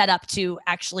was set up to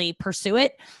actually pursue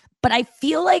it. But I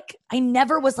feel like I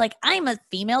never was I'm a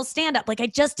female stand-up. I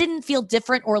just didn't feel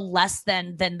different or less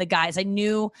than the guys. I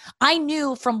knew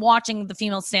from watching the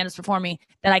female stand-ups perform me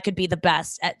that I could be the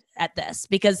best at this,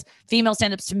 because female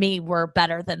stand-ups to me were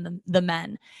better than the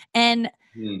men. And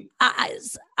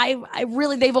I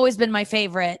really, they've always been my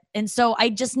favorite. And so I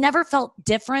just never felt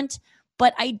different.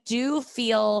 But I do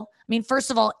feel, mean,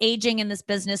 first of all, aging in this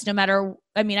business, no matter,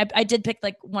 I mean, I did pick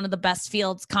like one of the best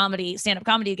fields, comedy, stand-up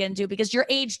comedy to get into, because your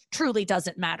age truly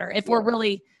doesn't matter. If we're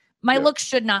really, my looks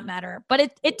should not matter,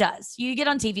 but it does. You get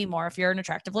on TV more if you're an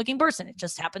attractive looking person. It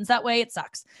just happens that way. It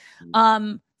sucks.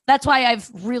 That's why I've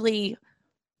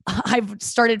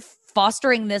started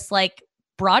fostering this like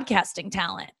broadcasting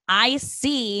talent. I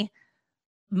see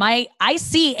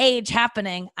age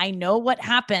happening. I know what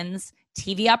happens.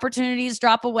 TV opportunities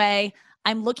drop away.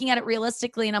 I'm looking at it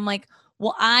realistically and I'm like,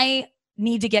 well, I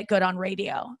need to get good on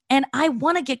radio, and I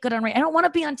want to get good on radio. I don't want to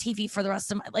be on TV for the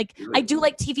rest of my, like, I do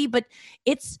like TV, but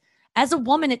it's, as a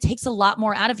woman, it takes a lot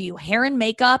more out of you. Hair and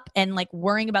makeup and like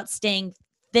worrying about staying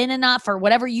thin enough or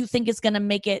whatever you think is going to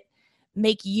make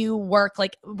you work.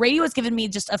 Like, radio has given me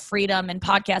just a freedom, and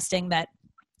podcasting that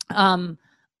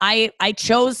I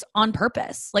chose on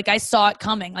purpose. Like, I saw it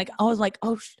coming. Like, I was like,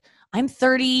 oh, I'm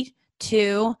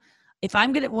 32.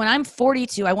 When I'm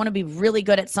 42, I want to be really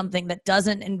good at something that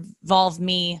doesn't involve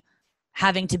me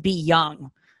having to be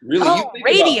young. Really? Oh,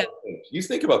 radio. You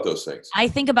think about those things. I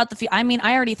think about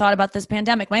I already thought about this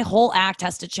pandemic. My whole act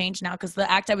has to change now, because the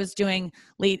act I was doing,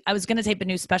 I was going to tape a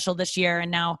new special this year,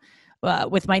 and now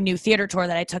with my new theater tour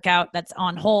that I took out, that's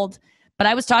on hold. But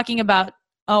I was talking about,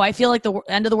 I feel like the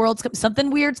end of the world's something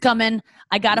weird's coming.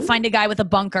 I got to find a guy with a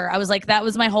bunker. I was like, that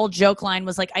was my whole joke line,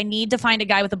 was like, I need to find a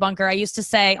guy with a bunker. I used to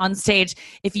say on stage,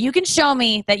 if you can show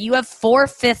me that you have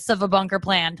 4/5 of a bunker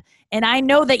planned, and I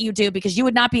know that you do, because you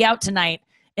would not be out tonight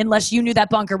unless you knew that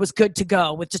bunker was good to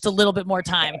go with just a little bit more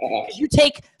time. You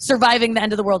take surviving the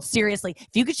end of the world seriously.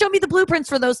 If you could show me the blueprints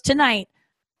for those tonight,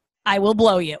 I will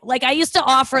blow you. Like, I used to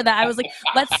offer that. I was like,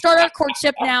 let's start our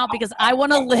courtship now, because I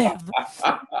want to live.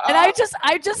 And I've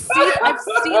seen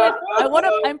it.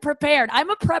 I'm prepared.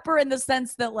 I'm a prepper in the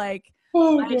sense that, like,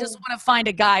 I just want to find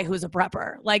a guy who's a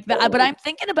prepper like that. But I'm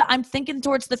thinking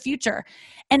towards the future.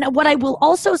 And what I will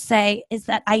also say is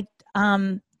that I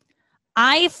am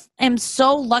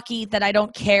so lucky that I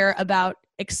don't care about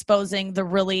exposing the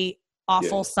really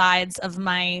awful sides of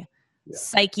my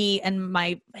psyche and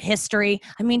my history.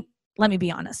 I mean, let me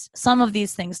be honest. Some of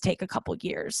these things take a couple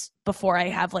years before I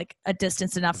have like a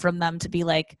distance enough from them to be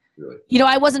like,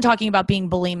 I wasn't talking about being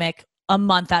bulimic a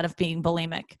month out of being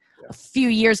bulimic. A few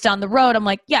years down the road, I'm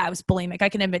like, I was bulimic. I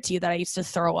can admit to you that I used to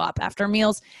throw up after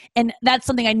meals. And that's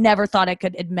something I never thought I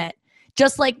could admit.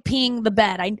 Just like peeing the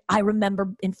bed. I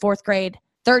remember in 3rd grade,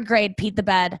 peed the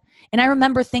bed. And I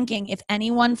remember thinking, if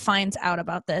anyone finds out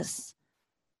about this,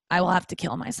 I will have to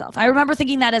kill myself. I remember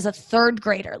thinking that as a 3rd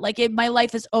grader, like my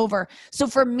life is over. So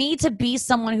for me to be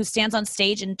someone who stands on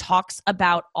stage and talks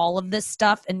about all of this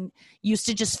stuff and used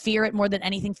to just fear it more than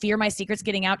anything, fear my secrets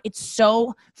getting out, it's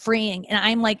so freeing. And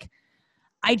I'm like,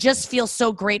 I just feel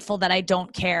so grateful that I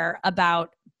don't care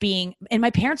about being, and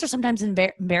my parents are sometimes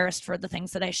embarrassed for the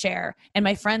things that I share. And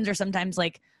my friends are sometimes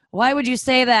like, why would you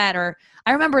say that? Or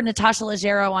I remember Natasha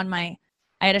Leggero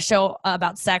I had a show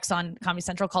about sex on Comedy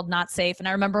Central called Not Safe. And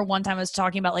I remember one time I was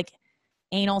talking about like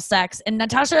anal sex, and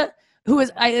Natasha, who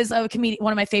is a comedian,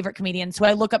 one of my favorite comedians who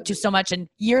I look up to so much. And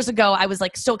years ago, I was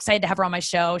like so excited to have her on my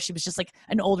show. She was just like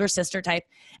an older sister type.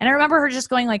 And I remember her just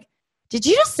going like, did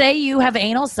you just say you have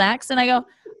anal sex? And I go,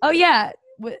 oh yeah.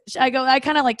 I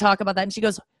kind of like talk about that. And she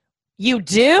goes, you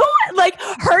do? Like,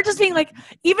 her just being like,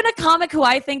 even a comic who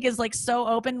I think is like so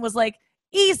open was like,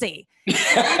 easy.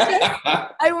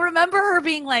 I remember her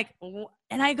being like,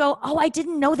 and I go, oh, I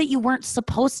didn't know that you weren't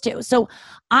supposed to. So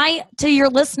to your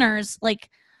listeners, like,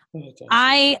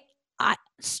 I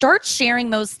start sharing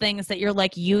those things that you're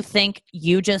like, you think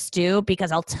you just do,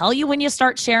 because I'll tell you, when you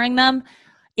start sharing them,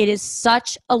 it is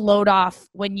such a load off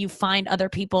when you find other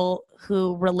people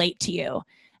who relate to you.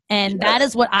 And that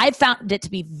is what I found it to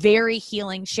be very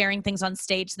healing, sharing things on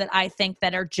stage that I think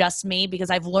that are just me, because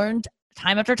I've learned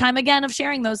time after time again of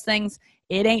sharing those things,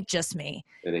 it ain't just me.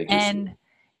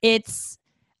 It's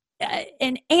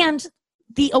and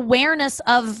the awareness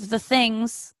of the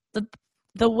things, the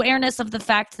awareness of the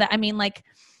fact that, I mean, like,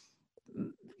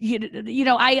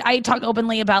 I talk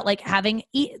openly about like having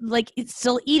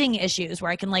still eating issues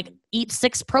where I can like eat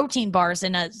 6 protein bars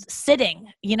in a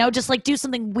sitting, just like do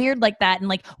something weird like that, and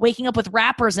like waking up with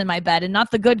wrappers in my bed, and not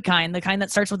the good kind, the kind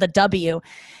that starts with a W.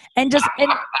 And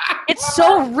it's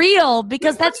so real,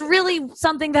 because that's really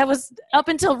something that was up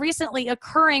until recently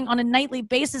occurring on a nightly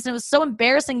basis. And it was so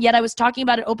embarrassing, yet I was talking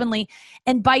about it openly.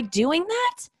 And by doing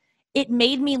that, it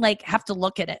made me like have to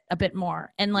look at it a bit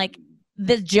more. And like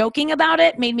the joking about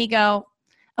it made me go,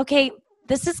 okay,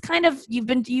 this is kind of,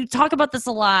 you talk about this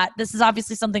a lot. This is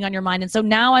obviously something on your mind. And so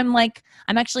now I'm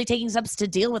actually taking steps to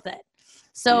deal with it.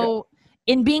 So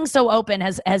in being so open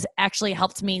has actually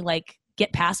helped me like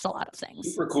get past a lot of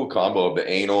things. Super cool combo of the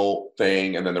anal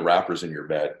thing and then the wrappers in your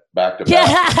bed back to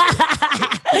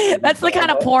back. Yeah. That's the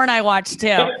kind of porn I watch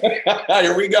too.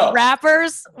 Here we go.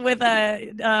 Rappers with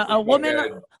a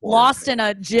woman lost in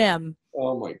a gym.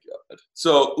 Oh my God.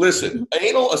 So listen,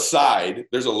 anal aside,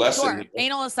 there's a lesson. Sure.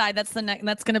 Anal aside, that's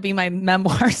going to be my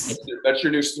memoirs. That's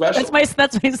your new special. That's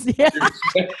my yeah.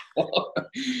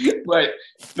 Right.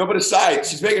 No, but aside,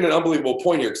 she's making an unbelievable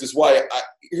point here. Because this is why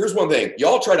here's one thing.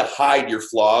 Y'all try to hide your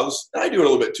flaws. And I do it a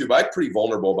little bit too, but I'm pretty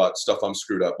vulnerable about stuff I'm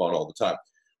screwed up on all the time.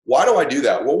 Why do I do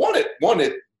that? Well, one,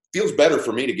 it feels better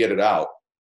for me to get it out.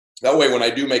 That way, when I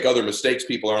do make other mistakes,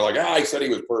 people are like, he said he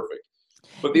was perfect.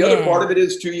 But the other part of it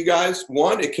is, too, you guys,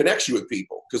 one, it connects you with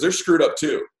people because they're screwed up,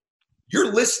 too.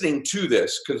 You're listening to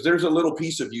this because there's a little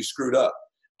piece of you screwed up.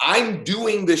 I'm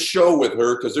doing this show with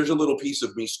her because there's a little piece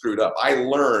of me screwed up. I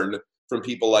learn from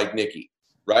people like Nikki,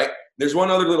 right? There's one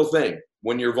other little thing.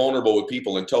 When you're vulnerable with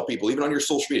people and tell people, even on your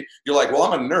social media, you're like, well,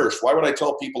 I'm a nurse. Why would I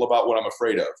tell people about what I'm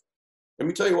afraid of? Let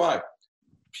me tell you why.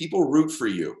 People root for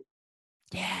you.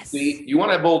 Yes. See, you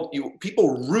want to both.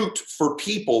 People root for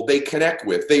people they connect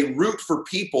with. They root for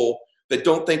people that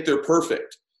don't think they're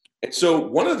perfect. And so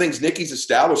one of the things Nikki's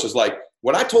established is like,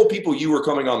 when I told people you were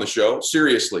coming on the show,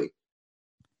 seriously,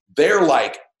 they're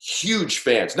like huge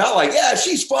fans. Not like, yeah,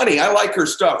 she's funny. I like her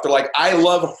stuff. They're like, I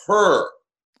love her.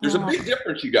 There's a big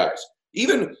difference, you guys.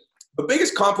 Even the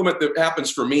biggest compliment that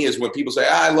happens for me is when people say,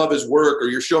 I love his work or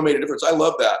your show made a difference. I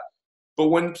love that. But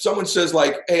when someone says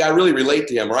like, hey, I really relate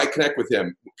to him or I connect with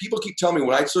him, people keep telling me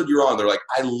when I said you're on, they're like,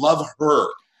 I love her.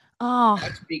 Oh.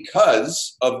 That's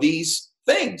because of these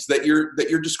things that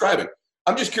you're describing.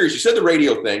 I'm just curious. You said the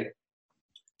radio thing.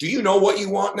 Do you know what you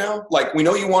want now? Like, we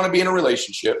know you want to be in a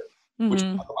relationship, which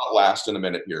we'll talk about last in a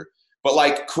minute here. But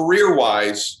like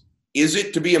career-wise, is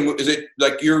it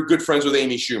like you're good friends with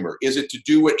Amy Schumer? Is it to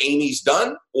do what Amy's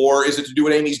done, or is it to do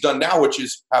what Amy's done now, which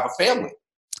is have a family?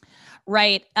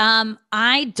 Right.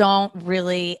 I don't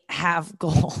really have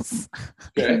goals.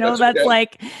 Okay, that's okay.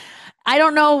 Like, I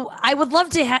don't know. I would love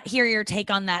to hear your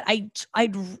take on that.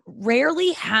 I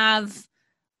rarely have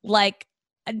like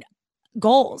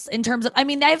goals in terms of, I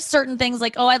mean, I have certain things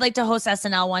like, I'd like to host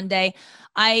SNL one day.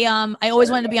 I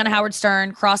always wanted to be on Howard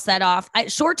Stern, cross that off.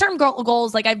 Short-term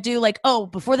goals, like I do like,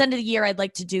 before the end of the year, I'd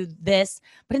like to do this.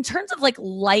 But in terms of like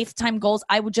lifetime goals,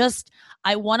 I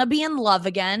want to be in love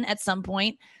again at some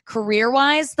point.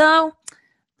 Career-wise though,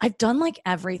 I've done like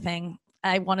everything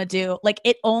I want to do. Like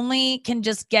it only can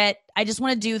I just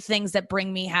want to do things that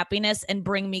bring me happiness and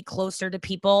bring me closer to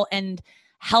people and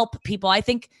help people. I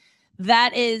think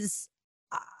that is,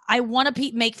 I want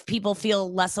to make people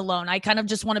feel less alone. I kind of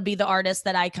just want to be the artist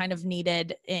that I kind of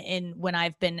needed in when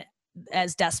I've been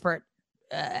as desperate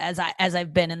as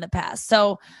I've been in the past.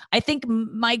 So I think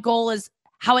my goal is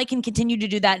how I can continue to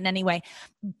do that in any way.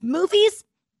 Movies,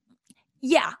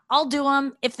 yeah, I'll do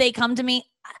them if they come to me.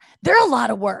 They're a lot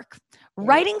of work.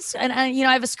 Writing, and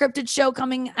I have a scripted show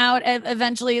coming out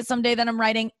eventually someday that I'm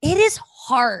writing. It is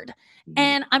hard,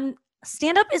 and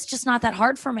stand-up is just not that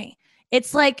hard for me.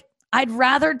 It's like, I'd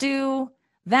rather do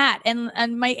that.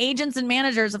 And my agents and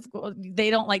managers, they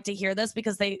don't like to hear this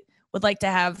because they would like to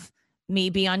have me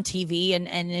be on TV and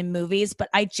in movies. But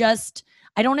I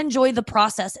don't enjoy the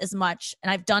process as much.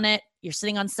 And I've done it. You're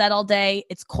sitting on set all day.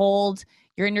 It's cold.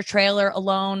 You're in your trailer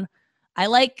alone. I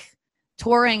like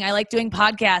touring. I like doing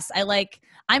podcasts.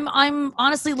 I'm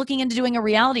honestly looking into doing a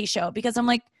reality show because I'm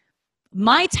like,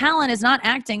 my talent is not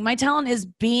acting. My talent is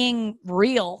being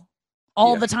real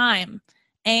all the time.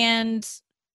 And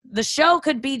the show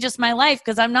could be just my life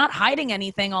because I'm not hiding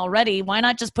anything already. Why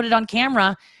not just put it on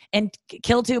camera and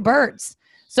kill two birds?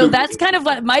 So that's kind of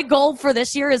what my goal for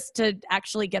this year is, to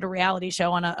actually get a reality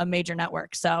show on a major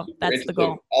network. So that's the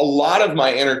goal. A lot of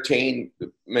my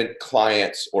entertainment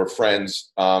clients or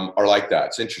friends are like that.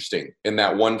 It's interesting in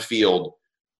that one field.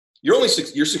 You're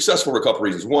successful for a couple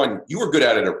reasons. One, you were good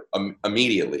at it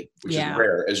immediately, which is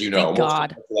rare, as you know. Thank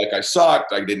God. Like I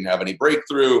sucked. I didn't have any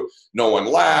breakthrough. No one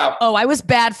laughed. Oh, I was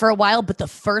bad for a while, but the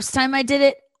first time I did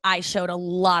it, I showed a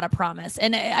lot of promise.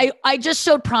 And I just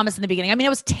showed promise in the beginning. I mean,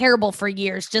 I was terrible for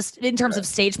years, just in terms of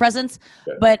stage presence.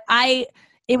 Okay. But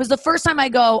it was the first time I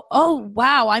go, oh,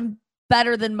 wow, I'm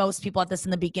better than most people at this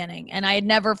in the beginning. And I had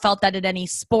never felt that at any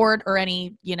sport or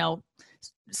any,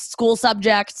 school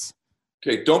subject.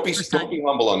 Okay, don't be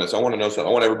humble on this. I want to know something. I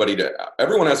want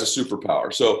everyone has a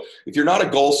superpower. So if you're not a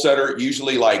goal setter,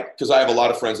 usually because I have a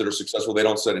lot of friends that are successful, they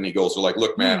don't set any goals. They're like,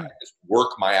 look, man, I just work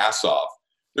my ass off.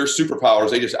 Their superpowers,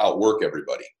 they just outwork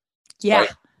everybody. Yeah. Right?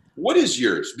 What is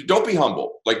yours? Don't be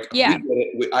humble. Like, yeah.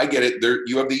 I get it.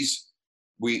 You have these,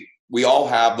 we all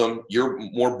have them. You're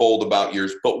more bold about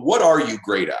yours, but what are you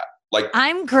great at? Like,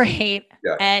 I'm great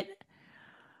at,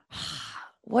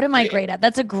 what am I great at?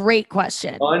 That's a great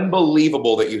question.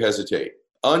 Unbelievable that you hesitate.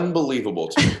 Unbelievable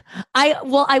to me.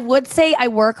 I would say I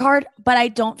work hard, but I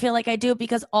don't feel like I do,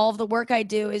 because all of the work I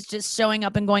do is just showing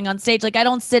up and going on stage. Like, I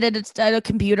don't sit at a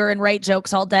computer and write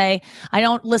jokes all day. I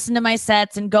don't listen to my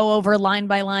sets and go over line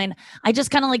by line. I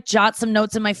just kind of like jot some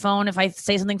notes in my phone if I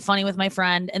say something funny with my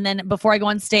friend. And then before I go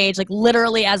on stage, like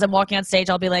literally as I'm walking on stage,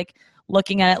 I'll be like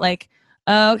looking at it like,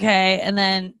 okay. And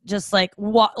then just like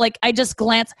I just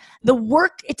glance. The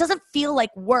work, it doesn't feel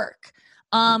like work.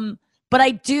 But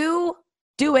I do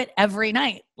it every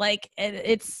night. Like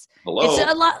it's a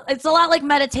lot like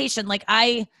meditation. Like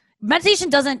meditation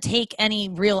doesn't take any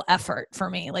real effort for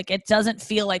me. Like it doesn't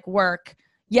feel like work,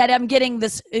 yet I'm getting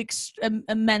this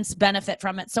immense benefit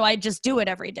from it. So I just do it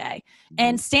every day.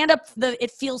 And stand up,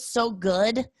 it feels so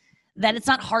good that it's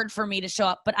not hard for me to show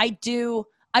up, but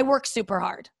I work super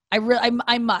hard.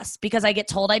 I must, because I get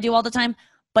told I do all the time.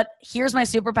 But here's my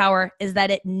superpower, is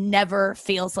that it never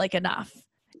feels like enough.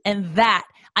 And that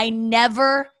I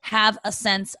never have a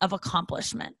sense of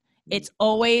accomplishment. It's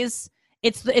always,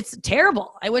 it's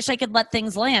terrible. I wish I could let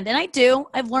things land. And I do.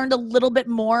 I've learned a little bit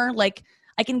more. Like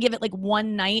I can give it like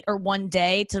one night or one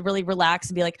day to really relax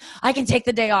and be like, I can take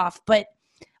the day off. But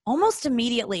almost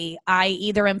immediately, I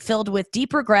either am filled with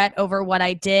deep regret over what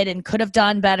I did and could have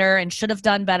done better and should have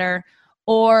done better,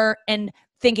 and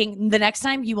thinking the next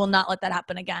time you will not let that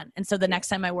happen again. And so the next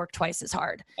time I work twice as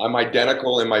hard. I'm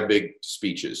identical in my big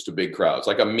speeches to big crowds.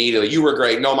 Like immediately, you were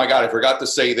great. No, my God, I forgot to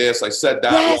say this. I said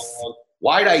that wrong.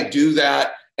 Why'd I do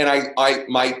that? And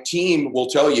my team will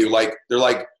tell you, like, they're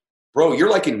like, bro,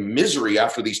 you're like in misery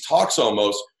after these talks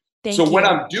almost. Thank you. When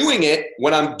I'm doing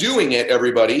it,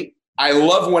 everybody, I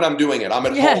love when I'm doing it. I'm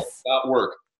at home, at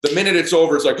work. The minute it's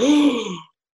over, it's like, oh,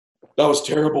 that was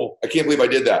terrible. I can't believe I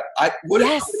did that. I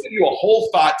give you a whole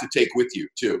thought to take with you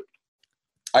too.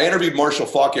 I interviewed Marshall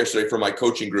Faulk yesterday for my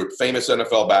coaching group, famous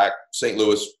NFL back, St.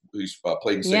 Louis, who's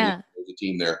played in St. Louis, there's a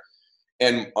team there.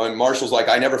 And Marshall's like,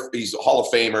 he's a Hall of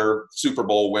Famer, Super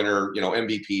Bowl winner,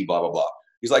 MVP, blah, blah, blah.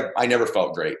 He's like, I never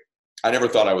felt great. I never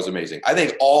thought I was amazing. I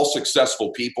think all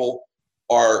successful people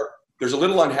there's a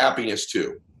little unhappiness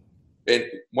too. And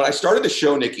when I started the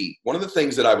show, Nikki, one of the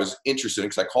things that I was interested in,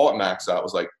 because I call it Max Out,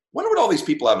 was like, wonder what all these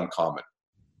people have in common.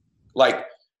 Like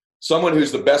someone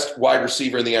who's the best wide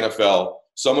receiver in the NFL,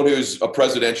 someone who's a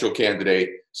presidential candidate,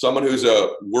 someone who's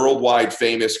a worldwide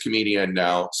famous comedian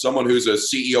now, someone who's a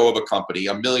CEO of a company,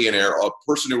 a millionaire, a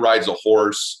person who rides a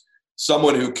horse,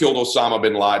 someone who killed Osama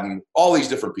bin Laden, all these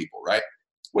different people, right?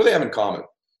 What do they have in common?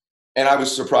 And I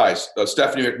was surprised.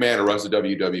 Stephanie McMahon, who runs the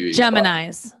WWE.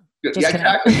 Geminis. Yeah,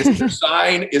 exactly. Is it a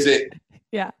sign? Is it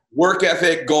work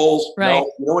ethic, goals? Right.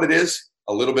 No. You know what it is?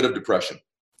 A little bit of depression.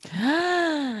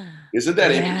 Isn't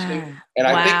that interesting? And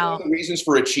I think one of the reasons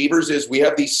for achievers is we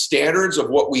have these standards of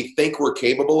what we think we're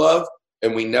capable of,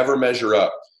 and we never measure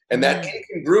up. And that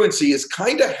incongruency is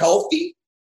kind of healthy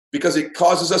because it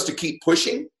causes us to keep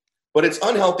pushing, but it's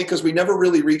unhealthy because we never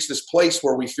really reach this place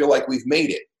where we feel like we've made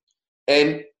it.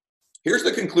 And here's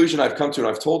the conclusion I've come to, and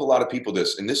I've told a lot of people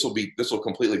this, and this will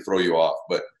completely throw you off,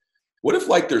 but what if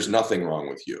like there's nothing wrong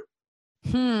with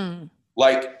you?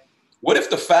 Like, what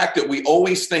if the fact that we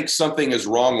always think something is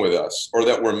wrong with us or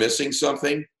that we're missing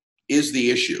something is the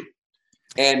issue?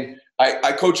 And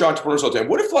I coach entrepreneurs all the time.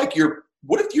 What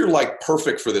if you're like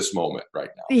perfect for this moment right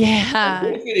now? Yeah.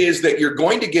 And what if it is that you're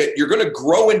going to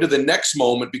grow into the next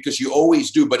moment because you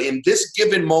always do, but in this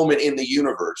given moment in the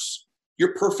universe,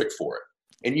 you're perfect for it.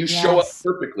 And you show up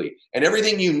perfectly. And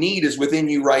everything you need is within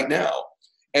you right now.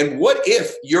 And what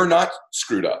if you're not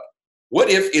screwed up? What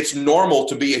if it's normal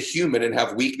to be a human and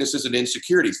have weaknesses and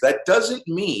insecurities? That doesn't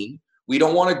mean we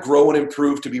don't want to grow and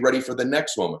improve to be ready for the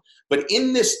next moment. But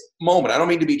in this moment, I don't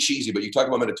mean to be cheesy, but you talk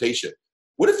about meditation.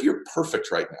 What if you're perfect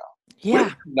right now? Yeah. What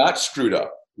if you're not screwed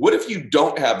up? What if you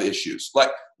don't have issues?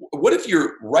 Like, what if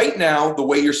you're right now the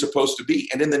way you're supposed to be?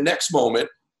 And in the next moment,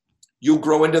 you'll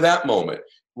grow into that moment.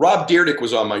 Rob Dyrdek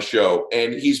was on my show,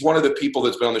 and he's one of the people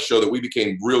that's been on the show that we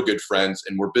became real good friends,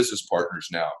 and we're business partners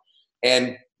now.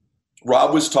 And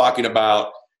Rob was talking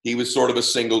about, he was sort of a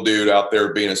single dude out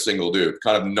there being a single dude,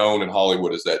 kind of known in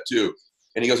Hollywood as that too.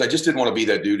 And he goes, I just didn't want to be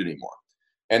that dude anymore.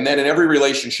 And then in every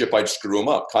relationship, I'd screw him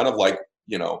up, kind of like,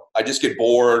 I just get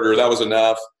bored or that was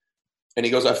enough. And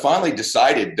he goes, I finally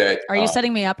decided that. Are you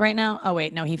setting me up right now? Oh,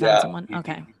 wait, no, he found someone.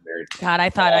 Okay. God, I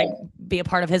thought I'd be a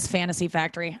part of his fantasy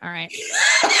factory. All right.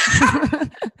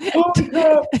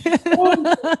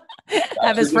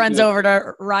 Have his friends over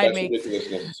to ride me.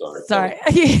 Sorry.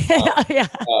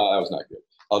 That was not good.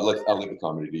 I'll leave the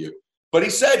comedy to you. But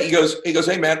he goes,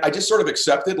 hey man, I just sort of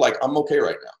accepted, like, I'm okay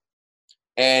right now.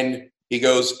 And he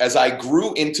goes, as I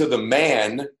grew into the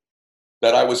man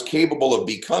that I was capable of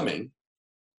becoming,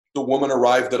 the woman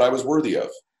arrived that I was worthy of.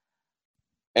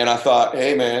 And I thought,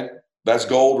 hey, man, that's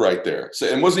gold right there. So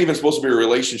it wasn't even supposed to be a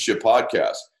relationship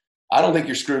podcast. I don't think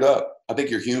you're screwed up. I think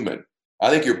you're human. I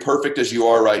think you're perfect as you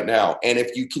are right now. And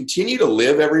if you continue to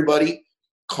live, everybody,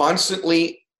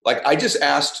 constantly, like I just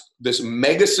asked this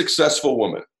mega successful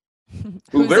woman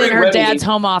who's in her dad's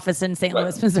home office in St.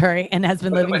 Louis, Missouri, and has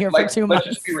been living here for 2 months.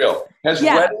 Let's just be real. Has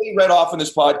readily read off in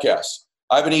this podcast,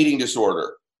 I have an eating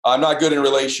disorder. I'm not good in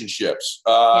relationships.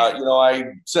 I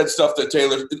said stuff to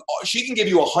Taylor. She can give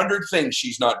you 100 things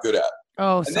she's not good at.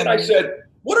 And then I said,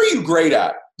 what are you great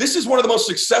at? This is one of the most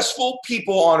successful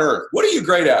people on earth. What are you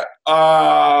great at?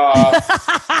 What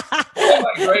am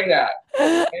I great at?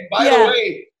 And by the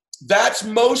way, that's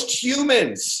most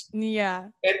humans. Yeah.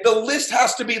 And the list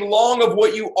has to be long of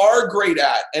what you are great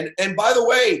at. And by the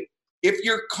way, if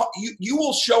you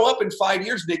will show up in 5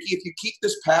 years, Nikki, if you keep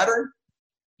this pattern,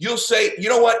 you'll say, you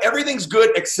know what? Everything's good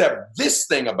except this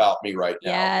thing about me right now.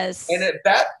 Yes. And if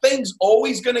that thing's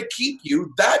always going to keep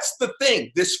you, that's the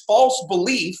thing. This false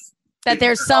belief that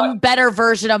there's some better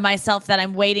version of myself that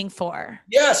I'm waiting for.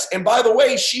 Yes. And by the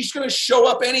way, she's going to show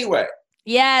up anyway.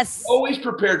 Yes. Always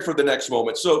prepared for the next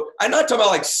moment. So I'm not talking about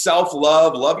like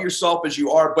self-love, love yourself as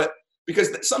you are, but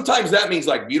because sometimes that means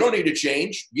like, you don't need to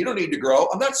change. You don't need to grow.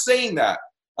 I'm not saying that.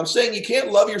 I'm saying you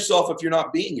can't love yourself if you're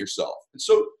not being yourself. And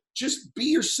so just be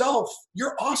yourself.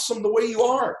 You're awesome the way you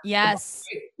are. Yes.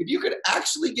 If you could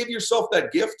actually give yourself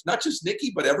that gift, not just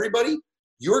Nikki, but everybody,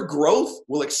 your growth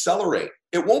will accelerate.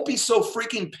 It won't be so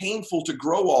freaking painful to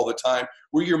grow all the time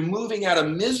where you're moving out of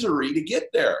misery to get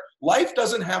there. Life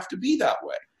doesn't have to be that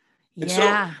way. And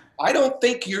so I don't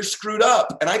think you're screwed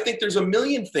up. And I think there's a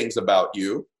million things about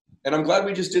you. And I'm glad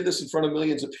we just did this in front of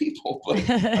millions of people. But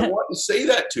I want to say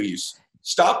that to you.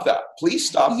 Stop that. Please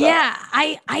stop that. Yeah,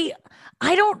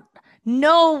 I don't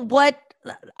know what,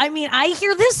 I mean, I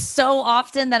hear this so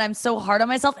often that I'm so hard on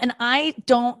myself and I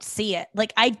don't see it.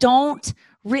 Like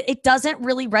it doesn't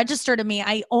really register to me.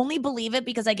 I only believe it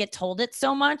because I get told it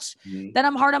so much that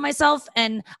I'm hard on myself.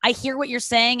 And I hear what you're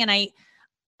saying. And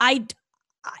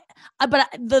but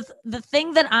the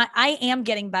thing that I am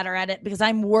getting better at it because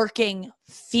I'm working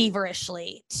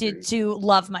feverishly to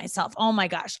love myself. Oh my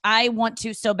gosh. I want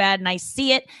to so bad and I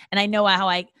see it and I know how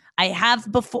I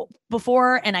have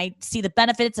before and I see the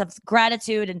benefits of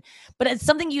gratitude but it's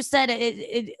something you said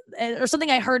or something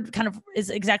I heard kind of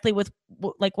is exactly with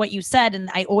like what you said.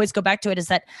 And I always go back to it is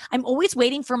that I'm always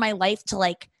waiting for my life to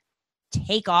like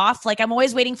take off. Like I'm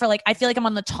always waiting for like, I feel like I'm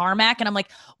on the tarmac and I'm like,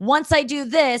 once I do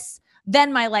this,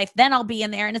 then my life, then I'll be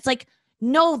in there. And it's like,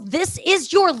 no, this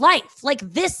is your life. Like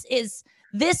this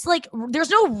like, there's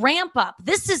no ramp up.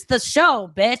 This is the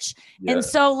show, bitch. Yeah. And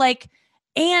so like,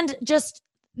 and just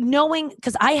knowing,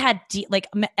 because I had like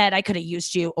Ed, I could have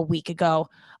used you a week ago.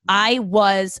 I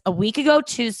was a week ago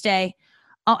Tuesday.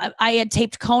 I had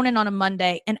taped Conan on a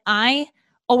Monday, and I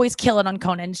always kill it on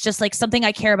Conan. It's just like something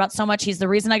I care about so much. He's the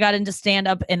reason I got into stand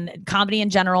up and comedy in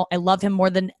general. I love him more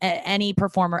than any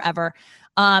performer ever.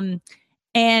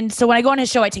 And so when I go on his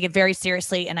show, I take it very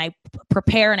seriously and I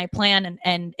prepare and I plan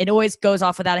and it always goes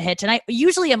off without a hitch. And I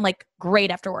usually am like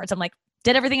great afterwards. I'm like,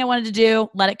 did everything I wanted to do,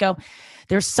 let it go.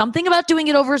 There's something about doing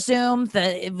it over Zoom,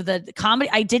 the comedy.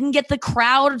 I didn't get the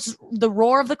crowd, the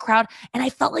roar of the crowd. And I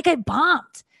felt like I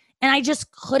bombed and I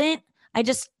just couldn't,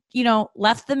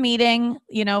 left the meeting,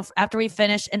 after we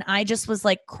finished. And I just was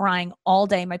like crying all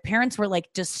day. My parents were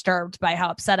like disturbed by how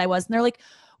upset I was. And they're like,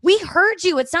 we heard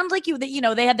you. It sounds like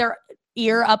they had their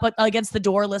ear up against the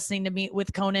door listening to me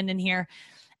with Conan in here.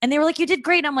 And they were like, you did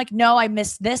great. And I'm like, no, I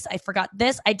missed this. I forgot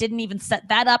this. I didn't even set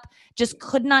that up. Just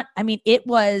could not. I mean, it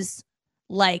was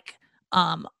like,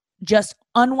 just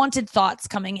unwanted thoughts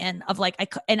coming in of like,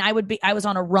 I was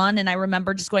on a run and I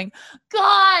remember just going,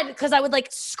 God, cause I would like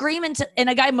scream and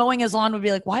a guy mowing his lawn would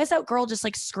be like, why is that girl just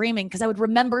like screaming? Cause I would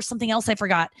remember something else I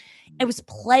forgot. I was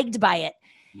plagued by it.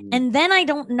 And then I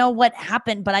don't know what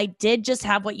happened, but I did just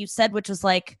have what you said, which was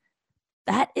like,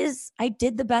 I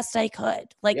did the best I could.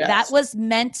 Like I was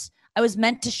meant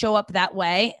to show up that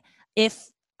way.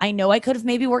 If I know I could have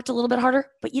maybe worked a little bit harder,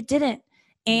 but you didn't.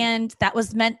 And that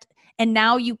was meant. And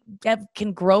now you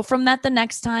can grow from that the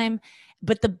next time.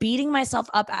 But the beating myself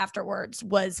up afterwards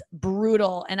was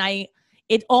brutal. And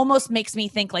it almost makes me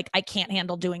think like I can't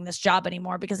handle doing this job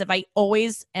anymore, because if I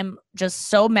always am just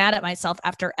so mad at myself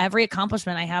after every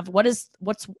accomplishment I have, what is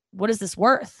this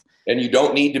worth? And you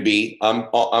don't need to be.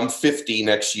 I'm 50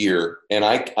 next year, and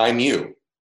I'm you.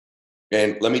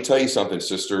 And let me tell you something,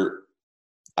 sister.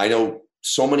 I know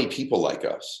so many people like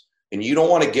us. and you don't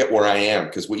want to get where I am,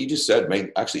 because what you just said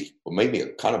made me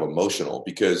kind of emotional,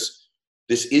 because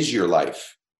this is your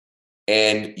life.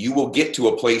 And you will get to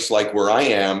a place like where I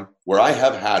am, where I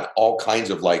have had all kinds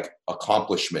of like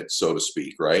accomplishments, so to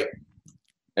speak, right?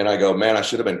 And I go, man, I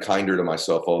should have been kinder to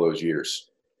myself all those years.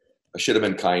 I should have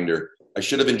been kinder. I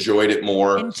should have enjoyed it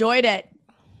more. Enjoyed it.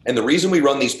 And the reason we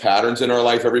run these patterns in our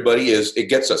life, everybody, is it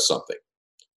gets us something.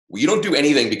 You don't do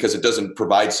anything because it doesn't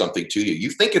provide something to you. You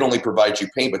think it only provides you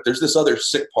pain, but there's this other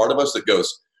sick part of us that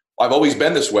goes, I've always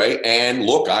been this way, and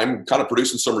look, I'm kind of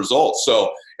producing some results.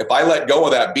 So if I let go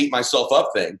of that beat myself up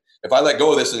thing, if I let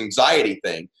go of this anxiety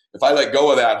thing, if I let go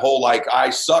of that whole like I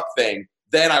suck thing,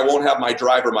 then I won't have my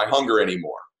drive or my hunger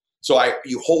anymore. So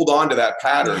you hold on to that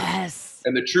pattern. Yes.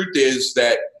 And the truth is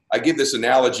that I give this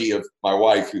analogy of my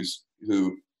wife,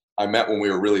 who I met when we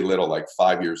were really little, like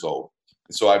 5 years old.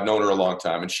 And so I've known her a long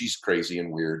time, and she's crazy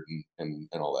and weird and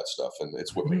all that stuff. And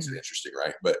it's what makes it interesting,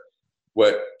 right? But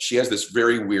she has this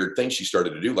very weird thing she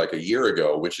started to do like a year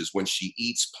ago, which is when she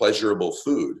eats pleasurable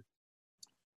food,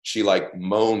 she like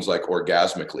moans like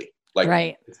orgasmically. Like,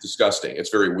 right. It's disgusting. It's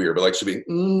very weird, but like she'll be,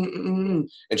 and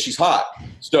she's hot.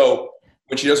 So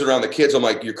when she does it around the kids, I'm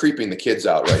like, you're creeping the kids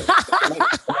out, right?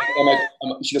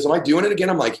 She goes, am I doing it again?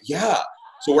 I'm like, yeah.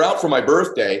 So we're out for my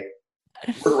birthday.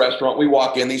 We're at a restaurant. We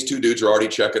walk in. These two dudes are already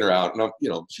checking her out. And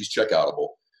she's checkoutable.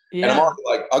 Yeah. And I'm already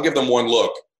like, I'll give them one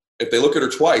look. If they look at her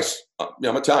twice,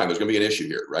 I'm Italian. There's going to be an issue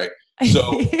here, right?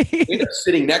 So we end up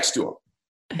sitting next to him.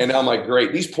 And I'm like,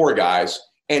 great. These poor guys.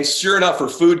 And sure enough, her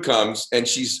food comes, and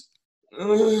she's,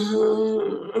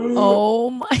 oh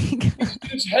my God.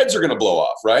 These heads are going to blow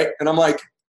off, right? And I'm like,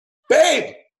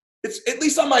 babe, it's at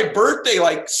least on my birthday.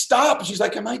 Like, stop. And she's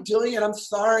like, am I doing it? I'm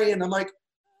sorry. And I'm like,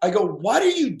 I go, what are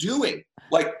you doing?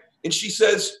 Like, and she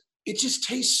says, it just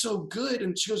tastes so good.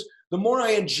 And she goes, the more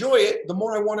I enjoy it, the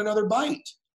more I want another bite.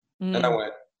 And I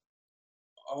went,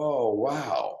 oh,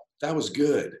 wow, that was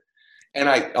good. And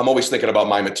I'm always thinking about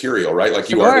my material, right? Like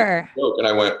you are. And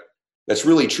I went, that's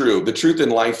really true. The truth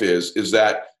in life is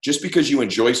that just because you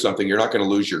enjoy something, you're not going to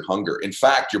lose your hunger. In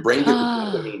fact, your brain gets a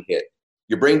dopamine hit.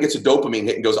 Your brain gets a dopamine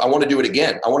hit and goes, I want to do it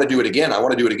again. I want to do it again. I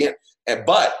want to do it again.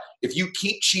 But if you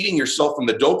keep cheating yourself from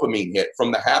the dopamine hit,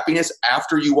 from the happiness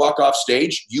after you walk off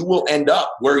stage, you will end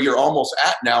up where you're almost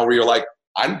at now, where you're like,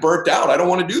 I'm burnt out. I don't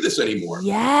want to do this anymore.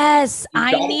 Yes.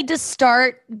 I need to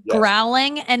start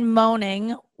growling and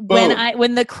moaning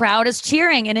when the crowd is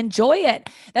cheering, and enjoy it.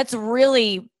 That's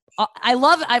really,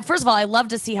 first of all, I love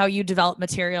to see how you develop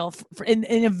material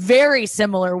in a very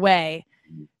similar way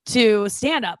to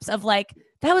stand-ups, of like,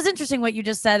 that was interesting what you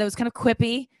just said. It was kind of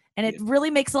quippy, and it really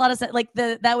makes a lot of sense. Like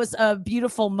that was a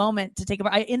beautiful moment to take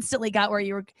about. I instantly got where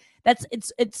you were.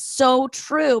 It's so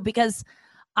true, because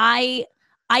I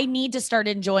need to start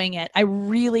enjoying it. I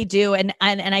really do. And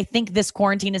I think this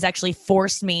quarantine has actually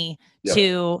forced me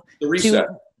to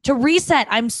reset.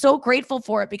 I'm so grateful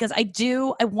for it, because I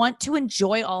want to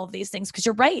enjoy all of these things. Because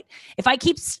you're right. If I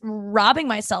keep robbing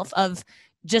myself of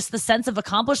just the sense of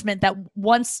accomplishment that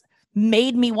once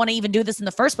made me want to even do this in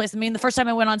the first place. I mean, the first time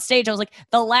I went on stage, I was like,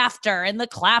 the laughter and the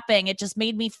clapping, it just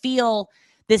made me feel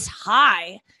this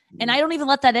high. And I don't even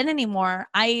let that in anymore.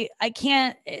 I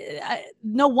can't,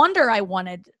 no wonder I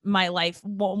wanted my life,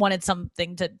 wanted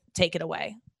something to take it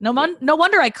away. No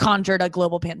wonder I conjured a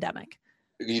global pandemic.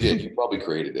 You did. You probably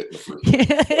created it in the first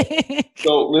place.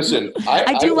 So listen,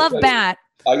 I do love Matt.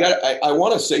 I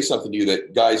want to say something to you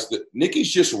that, guys, that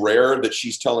Nikki's just rare that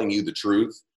she's telling you the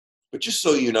truth. But just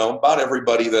so you know, about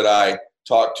everybody that I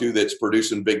talk to that's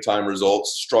producing big time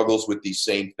results struggles with these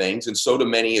same things. And so do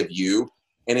many of you.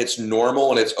 And it's normal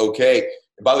and it's okay.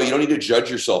 And by the way, you don't need to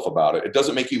judge yourself about it. It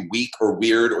doesn't make you weak or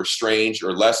weird or strange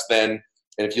or less than.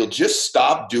 And if you'll just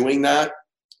stop doing that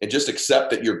and just accept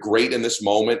that you're great in this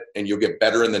moment and you'll get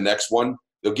better in the next one,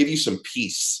 they'll give you some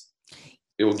peace.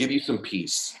 It will give you some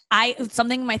peace.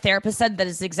 Something my therapist said that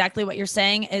is exactly what you're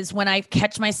saying is, when I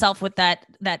catch myself with that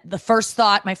the first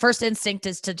thought, my first instinct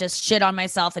is to just shit on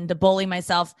myself and to bully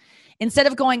myself. Instead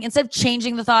of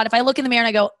changing the thought, if I look in the mirror and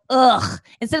I go, ugh,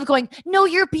 instead of going, no,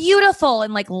 you're beautiful,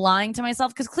 and like lying to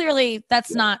myself, because clearly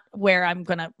that's not where I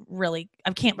can't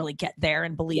really get there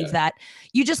and believe that.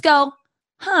 You just go,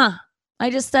 huh, I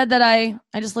just said that I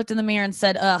just looked in the mirror and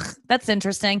said, ugh, that's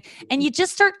interesting. And you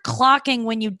just start clocking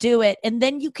when you do it. And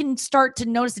then you can start to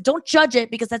notice it. Don't judge it,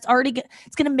 because that's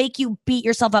it's going to make you beat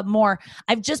yourself up more.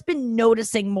 I've just been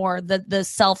noticing more the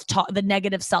self-talk, the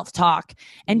negative self-talk,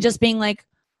 and just being like,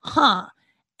 huh.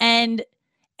 And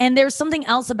there's something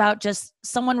else about, just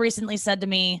someone recently said to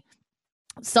me,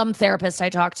 some therapist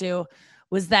I talked to,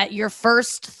 was that your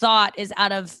first thought is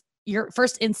out of your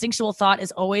first instinctual thought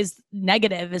is always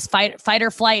negative, is fight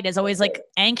or flight, is always like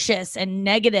anxious and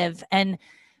negative. And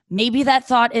maybe that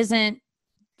thought isn't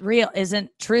real,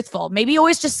 isn't truthful. Maybe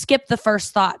always just skip the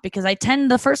first thought, because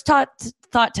the first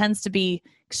thought tends to be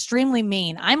extremely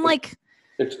mean. I'm like,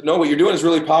 no, what you're doing is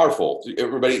really powerful.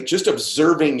 Everybody, just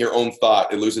observing your own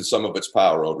thought, it loses some of its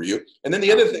power over you. And then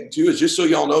the other thing too is, just so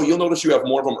y'all know, you'll notice you have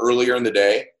more of them earlier in the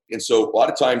day. And so a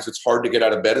lot of times it's hard to get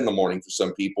out of bed in the morning for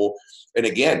some people. And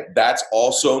again, that's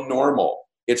also normal.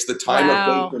 It's the time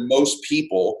of day for most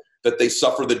people that they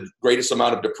suffer the greatest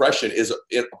amount of depression is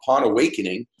upon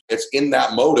awakening. It's in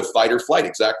that mode of fight or flight,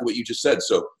 exactly what you just said.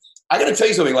 So I got to tell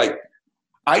you something, like,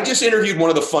 I just interviewed one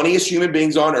of the funniest human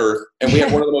beings on earth, and we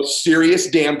had one of the most serious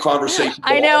damn conversations.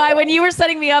 I know. When you were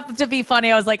setting me up to be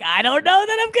funny, I was like, I don't know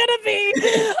that I'm gonna be.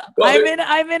 Well,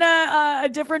 I'm in a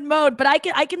different mode, but I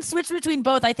can switch between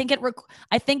both. I think if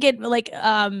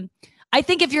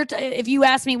you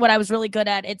ask me what I was really good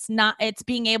at, it's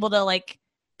being able to like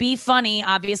be funny,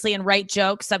 obviously, and write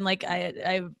jokes. I'm like,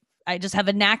 I just have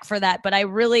a knack for that, but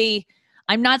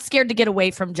I'm not scared to get away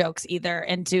from jokes either,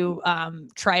 and to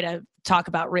try to talk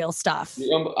about real stuff.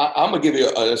 I'm going to give you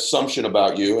an assumption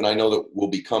about you, and I know that we'll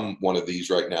become one of these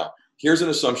right now. Here's an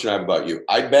assumption I have about you.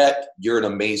 I bet you're an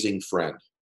amazing friend.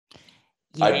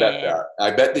 Yeah. I bet that. I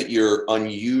bet that you're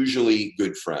unusually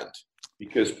good friend,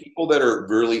 because people that are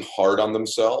really hard on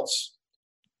themselves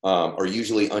are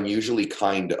usually unusually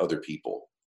kind to other people.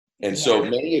 And so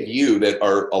many of you that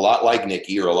are a lot like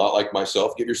Nikki or a lot like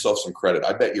myself, give yourself some credit.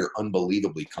 I bet you're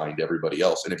unbelievably kind to everybody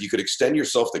else. And if you could extend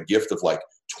yourself the gift of like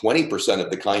 20%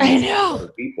 of the kindness to other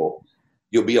people,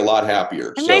 you'll be a lot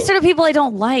happier. I'm nicer to people I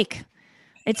don't like.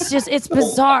 It's just, it's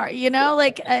bizarre, you know,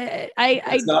 like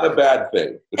it's not a bad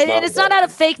thing. It's not out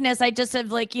of fakeness. I just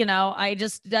have like, you know,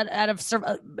 out of,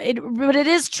 but it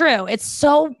is true. It's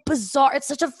so bizarre. It's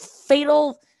such a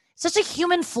such a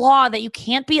human flaw that you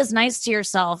can't be as nice to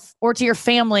yourself or to your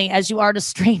family as you are to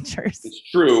strangers.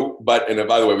 It's true, and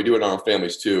by the way, we do it in our own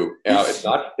families too.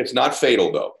 It's not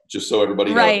fatal though, just so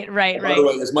everybody knows. Right. By the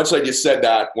way, as much as I just said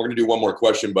that, we're going to do one more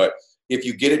question, but if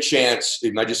you get a chance,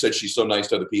 and I just said she's so nice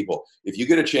to other people, if you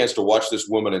get a chance to watch this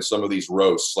woman in some of these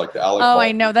roasts, like the Alec. Oh,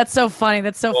 I know. That's so funny.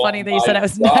 That's so funny that you said I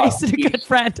was nice to a good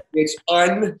friend.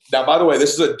 Now, by the way,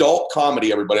 this is adult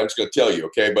comedy, everybody. I'm just going to tell you,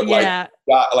 okay? But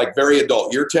like very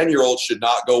adult. Your 10-year-old should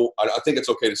not go. I think it's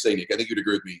okay to say, Nick. I think you'd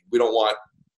agree with me. We don't want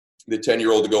the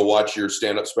 10-year-old to go watch your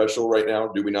stand-up special right now,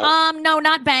 do we not? No,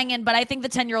 not banging, but I think the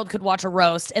 10-year-old could watch a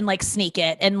roast and like sneak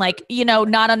it and like, you know,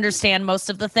 not understand most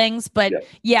of the things. But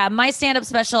yeah my stand-up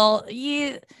special,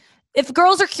 if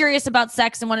girls are curious about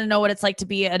sex and want to know what it's like to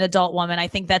be an adult woman, I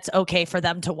think that's okay for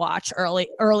them to watch early,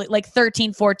 like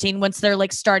 13, 14, once they're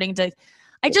like starting to,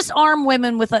 I just arm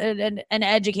women with an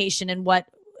education in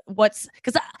what's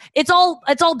because it's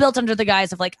all built under the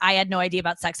guise of like, I had no idea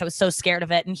about sex. I was so scared of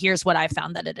it. And here's what I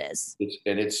found that it is.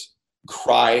 It's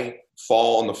cry,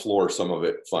 fall on the floor, some of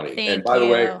it funny. And by the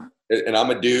way, and I'm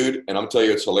a dude and I'm telling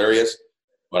you, it's hilarious,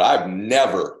 but I've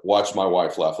never watched my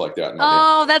wife laugh like that.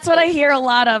 That's what I hear a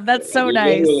lot of. That's so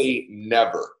nice. Literally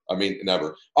never. I mean,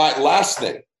 never. All right. Last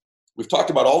thing. We've talked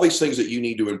about all these things that you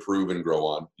need to improve and grow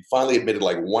on. You finally admitted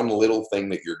like one little thing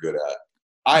that you're good at.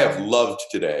 I have loved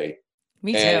today.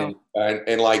 Me too.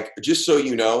 And like, just so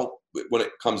you know, when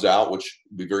it comes out, which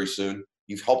will be very soon,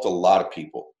 you've helped a lot of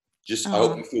people. I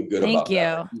hope you feel good about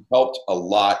that. You've helped a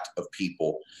lot of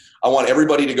people. I want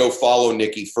everybody to go follow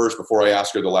Nikki first before I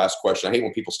ask her the last question. I hate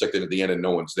when people stick it at the end and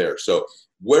no one's there. So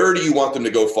where do you want them to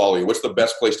go follow you? What's the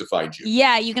best place to find you?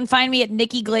 Yeah, you can find me at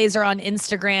Nikki Glaser on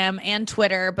Instagram and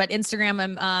Twitter, but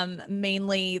Instagram, I'm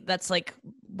mainly, that's like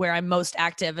where I'm most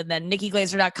active. And then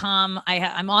nikkiglaser.com.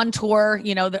 I'm on tour,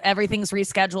 you know, everything's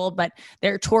rescheduled, but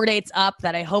there are tour dates up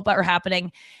that I hope are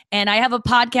happening. And I have a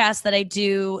podcast that I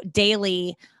do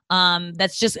daily.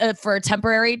 That's just for a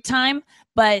temporary time,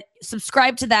 but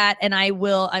subscribe to that. And I'm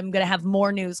going to have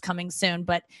more news coming soon.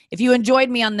 But if you enjoyed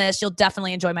me on this, you'll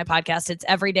definitely enjoy my podcast. It's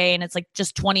every day. And it's like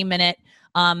just 20-minute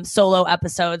solo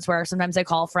episodes where sometimes I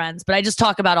call friends, but I just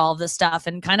talk about all of this stuff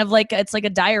and kind of like, it's like a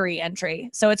diary entry.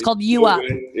 So it's called You Up.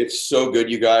 It's so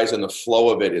good, you guys. And the flow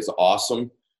of it is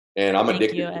awesome. And I'm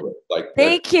addicted to it. Like,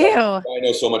 thank you. I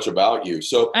know so much about you.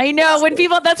 So I know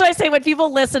that's why I say when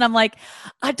people listen, I'm like,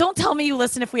 don't tell me you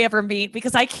listen if we ever meet,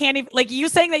 because I can't even, like, you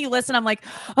saying that you listen, I'm like,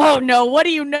 oh no, what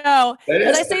do you know? It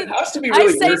has to be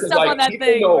really I say stuff like, on that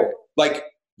thing. Like,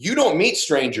 you don't meet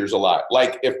strangers a lot.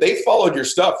 Like, if they followed your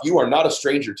stuff, you are not a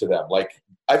stranger to them. Like,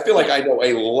 I feel like I know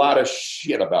a lot of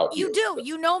shit about you. You do.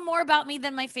 You know more about me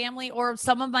than my family or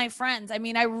some of my friends. I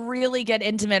mean, I really get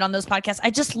intimate on those podcasts.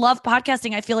 I just love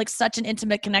podcasting. I feel like such an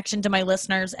intimate connection to my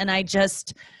listeners. And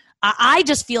I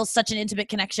just feel such an intimate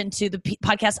connection to the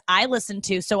podcast I listen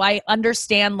to. So I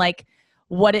understand like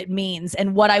what it means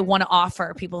and what I want to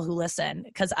offer people who listen.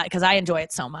 Cause I enjoy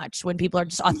it so much when people are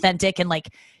just authentic and like,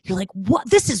 you're like, what,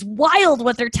 this is wild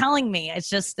what they're telling me. It's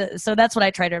just, so that's what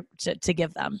I try to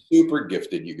give them. Super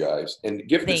gifted, you guys. And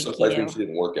gifted Thank sometimes you. means she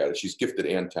didn't work at it. She's gifted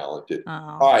and talented.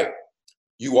 Oh. All right.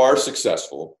 You are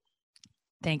successful.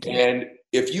 Thank you. And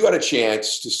if you had a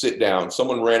chance to sit down,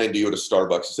 someone ran into you at a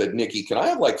Starbucks and said, Nikki, can I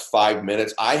have like 5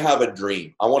 minutes? I have a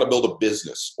dream. I want to build a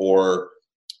business, or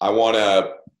I want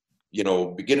to,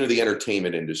 begin into the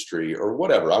entertainment industry or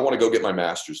whatever. I want to go get my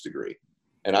master's degree.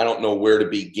 And I don't know where to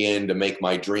begin to make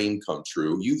my dream come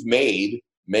true. You've made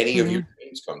many of your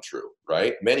dreams come true,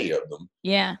 right? Many of them.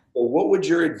 Yeah. Well, what would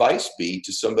your advice be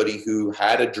to somebody who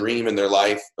had a dream in their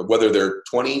life, whether they're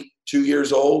 22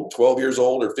 years old, 12 years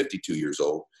old, or 52 years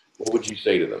old? What would you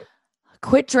say to them?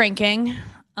 Quit drinking.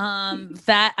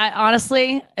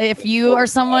 Honestly, if you are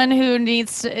someone who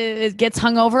gets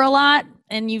hungover a lot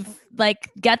and you've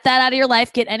like, get that out of your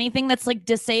life, get anything that's like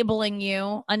disabling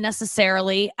you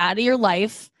unnecessarily out of your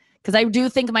life. Cause I do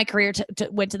think my career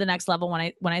went to the next level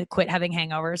when I quit having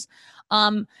hangovers.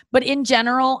 But in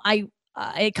general,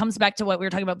 it comes back to what we were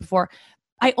talking about before.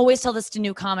 I always tell this to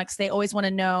new comics. They always want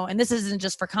to know, and this isn't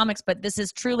just for comics, but this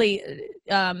is truly,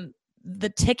 the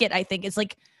ticket, I think, is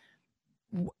like,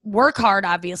 work hard,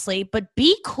 obviously, but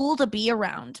be cool to be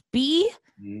around. Be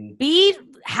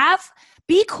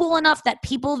cool enough that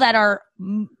people that are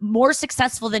more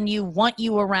successful than you want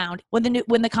you around. When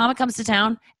the comic comes to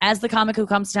town, as the comic who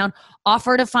comes to town,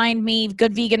 offer to find me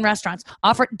good vegan restaurants.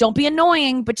 Don't be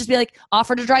annoying, but just be like,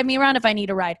 offer to drive me around if I need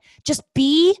a ride. Just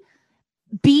be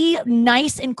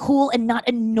nice and cool and not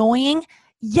annoying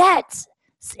yet.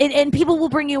 And people will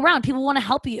bring you around. People want to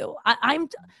help you.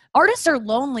 Artists are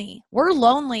lonely. We're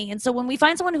lonely. And so when we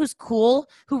find someone who's cool,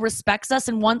 who respects us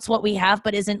and wants what we have,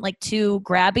 but isn't like too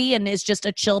grabby and is just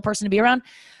a chill person to be around,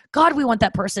 God, we want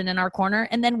that person in our corner.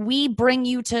 And then we bring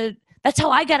you to, that's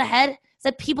how I got ahead.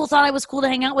 That people thought I was cool to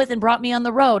hang out with and brought me on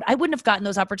the road. I wouldn't have gotten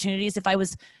those opportunities if I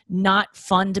was not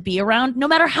fun to be around, no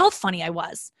matter how funny I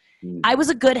was. I was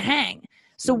a good hang.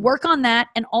 So work on that.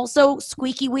 And also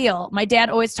squeaky wheel. My dad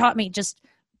always taught me, just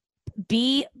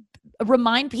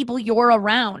remind people you're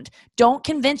around. Don't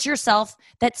convince yourself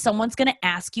that someone's going to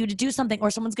ask you to do something or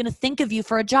someone's going to think of you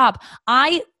for a job.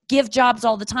 I give jobs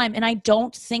all the time and I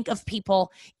don't think of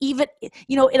people, even,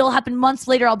 it'll happen months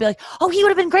later. I'll be like, oh, he would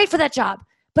have been great for that job,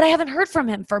 but I haven't heard from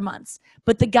him for months.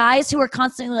 But the guys who are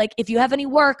constantly like, if you have any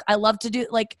work, I love to do,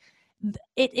 like,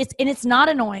 it's not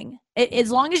annoying.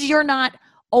 As long as you're not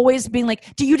always being like,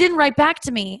 you didn't write back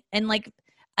to me, and like,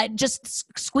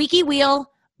 just squeaky wheel,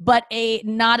 but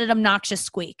not an obnoxious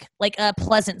squeak, like a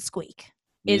pleasant squeak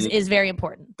is very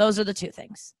important. Those are the two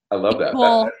things. I love that.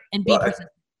 Cool and be persistent.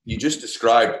 You just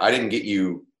described, I didn't get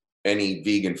you any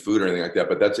vegan food or anything like that,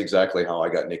 but that's exactly how I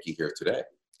got Nikki here today.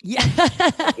 Yeah.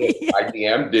 I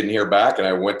DM'd, didn't hear back, and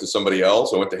I went to somebody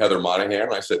else. I went to Heather Monahan,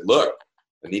 and I said, look,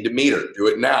 I need to meet her. Do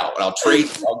it now. And I'll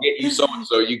get you so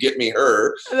you get me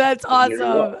her. That's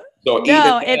awesome. So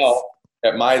now,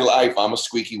 at my life, I'm a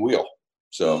squeaky wheel.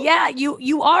 So yeah,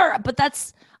 you are, but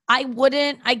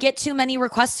I get too many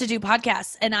requests to do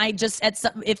podcasts, and I just,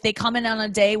 if they come in on a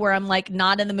day where I'm like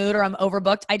not in the mood or I'm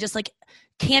overbooked, I just like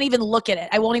can't even look at it.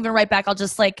 I won't even write back. I'll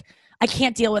just like, I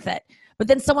can't deal with it. But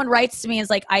then someone writes to me and is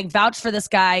like, I vouch for this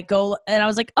guy, go. And I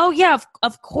was like, oh yeah,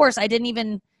 of course. I didn't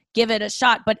even give it a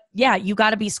shot, but yeah, you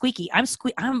got to be squeaky. I'm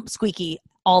squeaky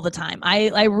all the time.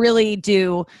 I really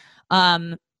do.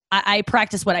 I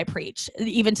practice what I preach,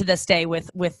 even to this day with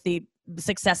the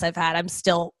success I've had. I'm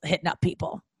still hitting up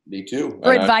people. Me too.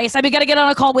 For advice. I got to get on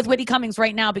a call with Whitney Cummings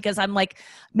right now because I'm like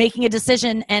making a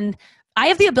decision, and I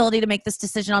have the ability to make this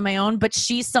decision on my own, but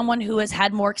she's someone who has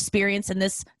had more experience in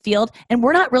this field, and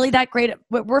we're not really that great.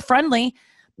 We're friendly,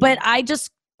 but I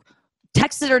just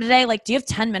texted her today, like, do you have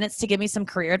 10 minutes to give me some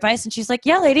career advice? And she's like,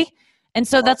 yeah, lady. And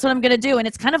so that's what I'm going to do. And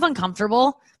it's kind of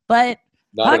uncomfortable, but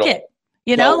fuck it.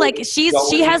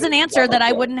 She has an answer that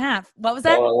I wouldn't have. What was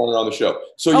that? I want her on the show.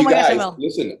 So you guys,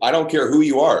 listen, I don't care who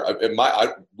you are.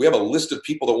 We have a list of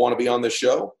people that want to be on this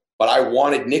show, but I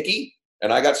wanted Nikki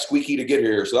and I got squeaky to get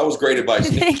here. So that was great advice.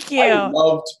 Thank you. I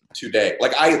loved today.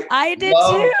 Like I did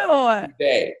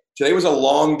too. Today was a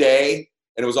long day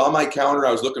and it was on my calendar.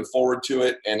 I was looking forward to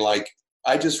it. And like,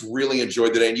 I just really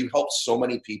enjoyed the day, and you helped so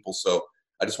many people. So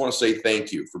I just want to say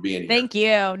thank you for being here. Thank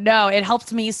you. No, it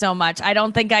helped me so much. I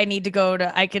don't think I need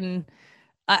to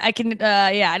I can,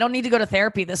 I don't need to go to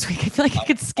therapy this week. I feel like I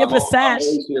could skip a I'm sesh.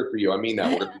 always here for you. I mean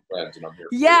that. We're good friends, and I'm here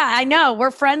for you. Yeah, I know.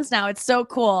 We're friends now. It's so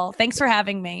cool. Thanks for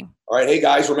having me. All right. Hey,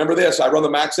 guys, remember this. I run the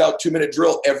Max Out 2-minute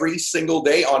drill every single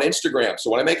day on Instagram. So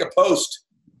when I make a post,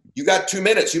 you got 2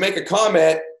 minutes. You make a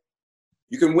comment,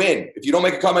 you can win. If you don't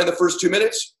make a comment in the first 2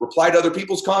 minutes, reply to other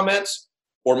people's comments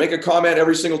or make a comment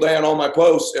every single day on all my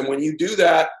posts. And when you do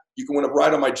that, you can win a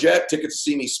ride on my jet, tickets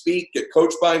to see me speak, get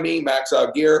coached by me, Max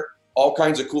Out gear, all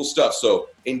kinds of cool stuff. So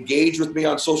engage with me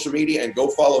on social media and go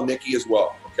follow Nikki as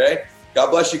well. Okay?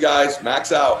 God bless you guys.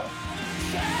 Max out.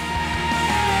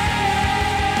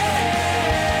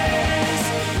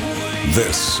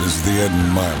 This is the Ed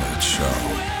Mylett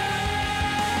Show.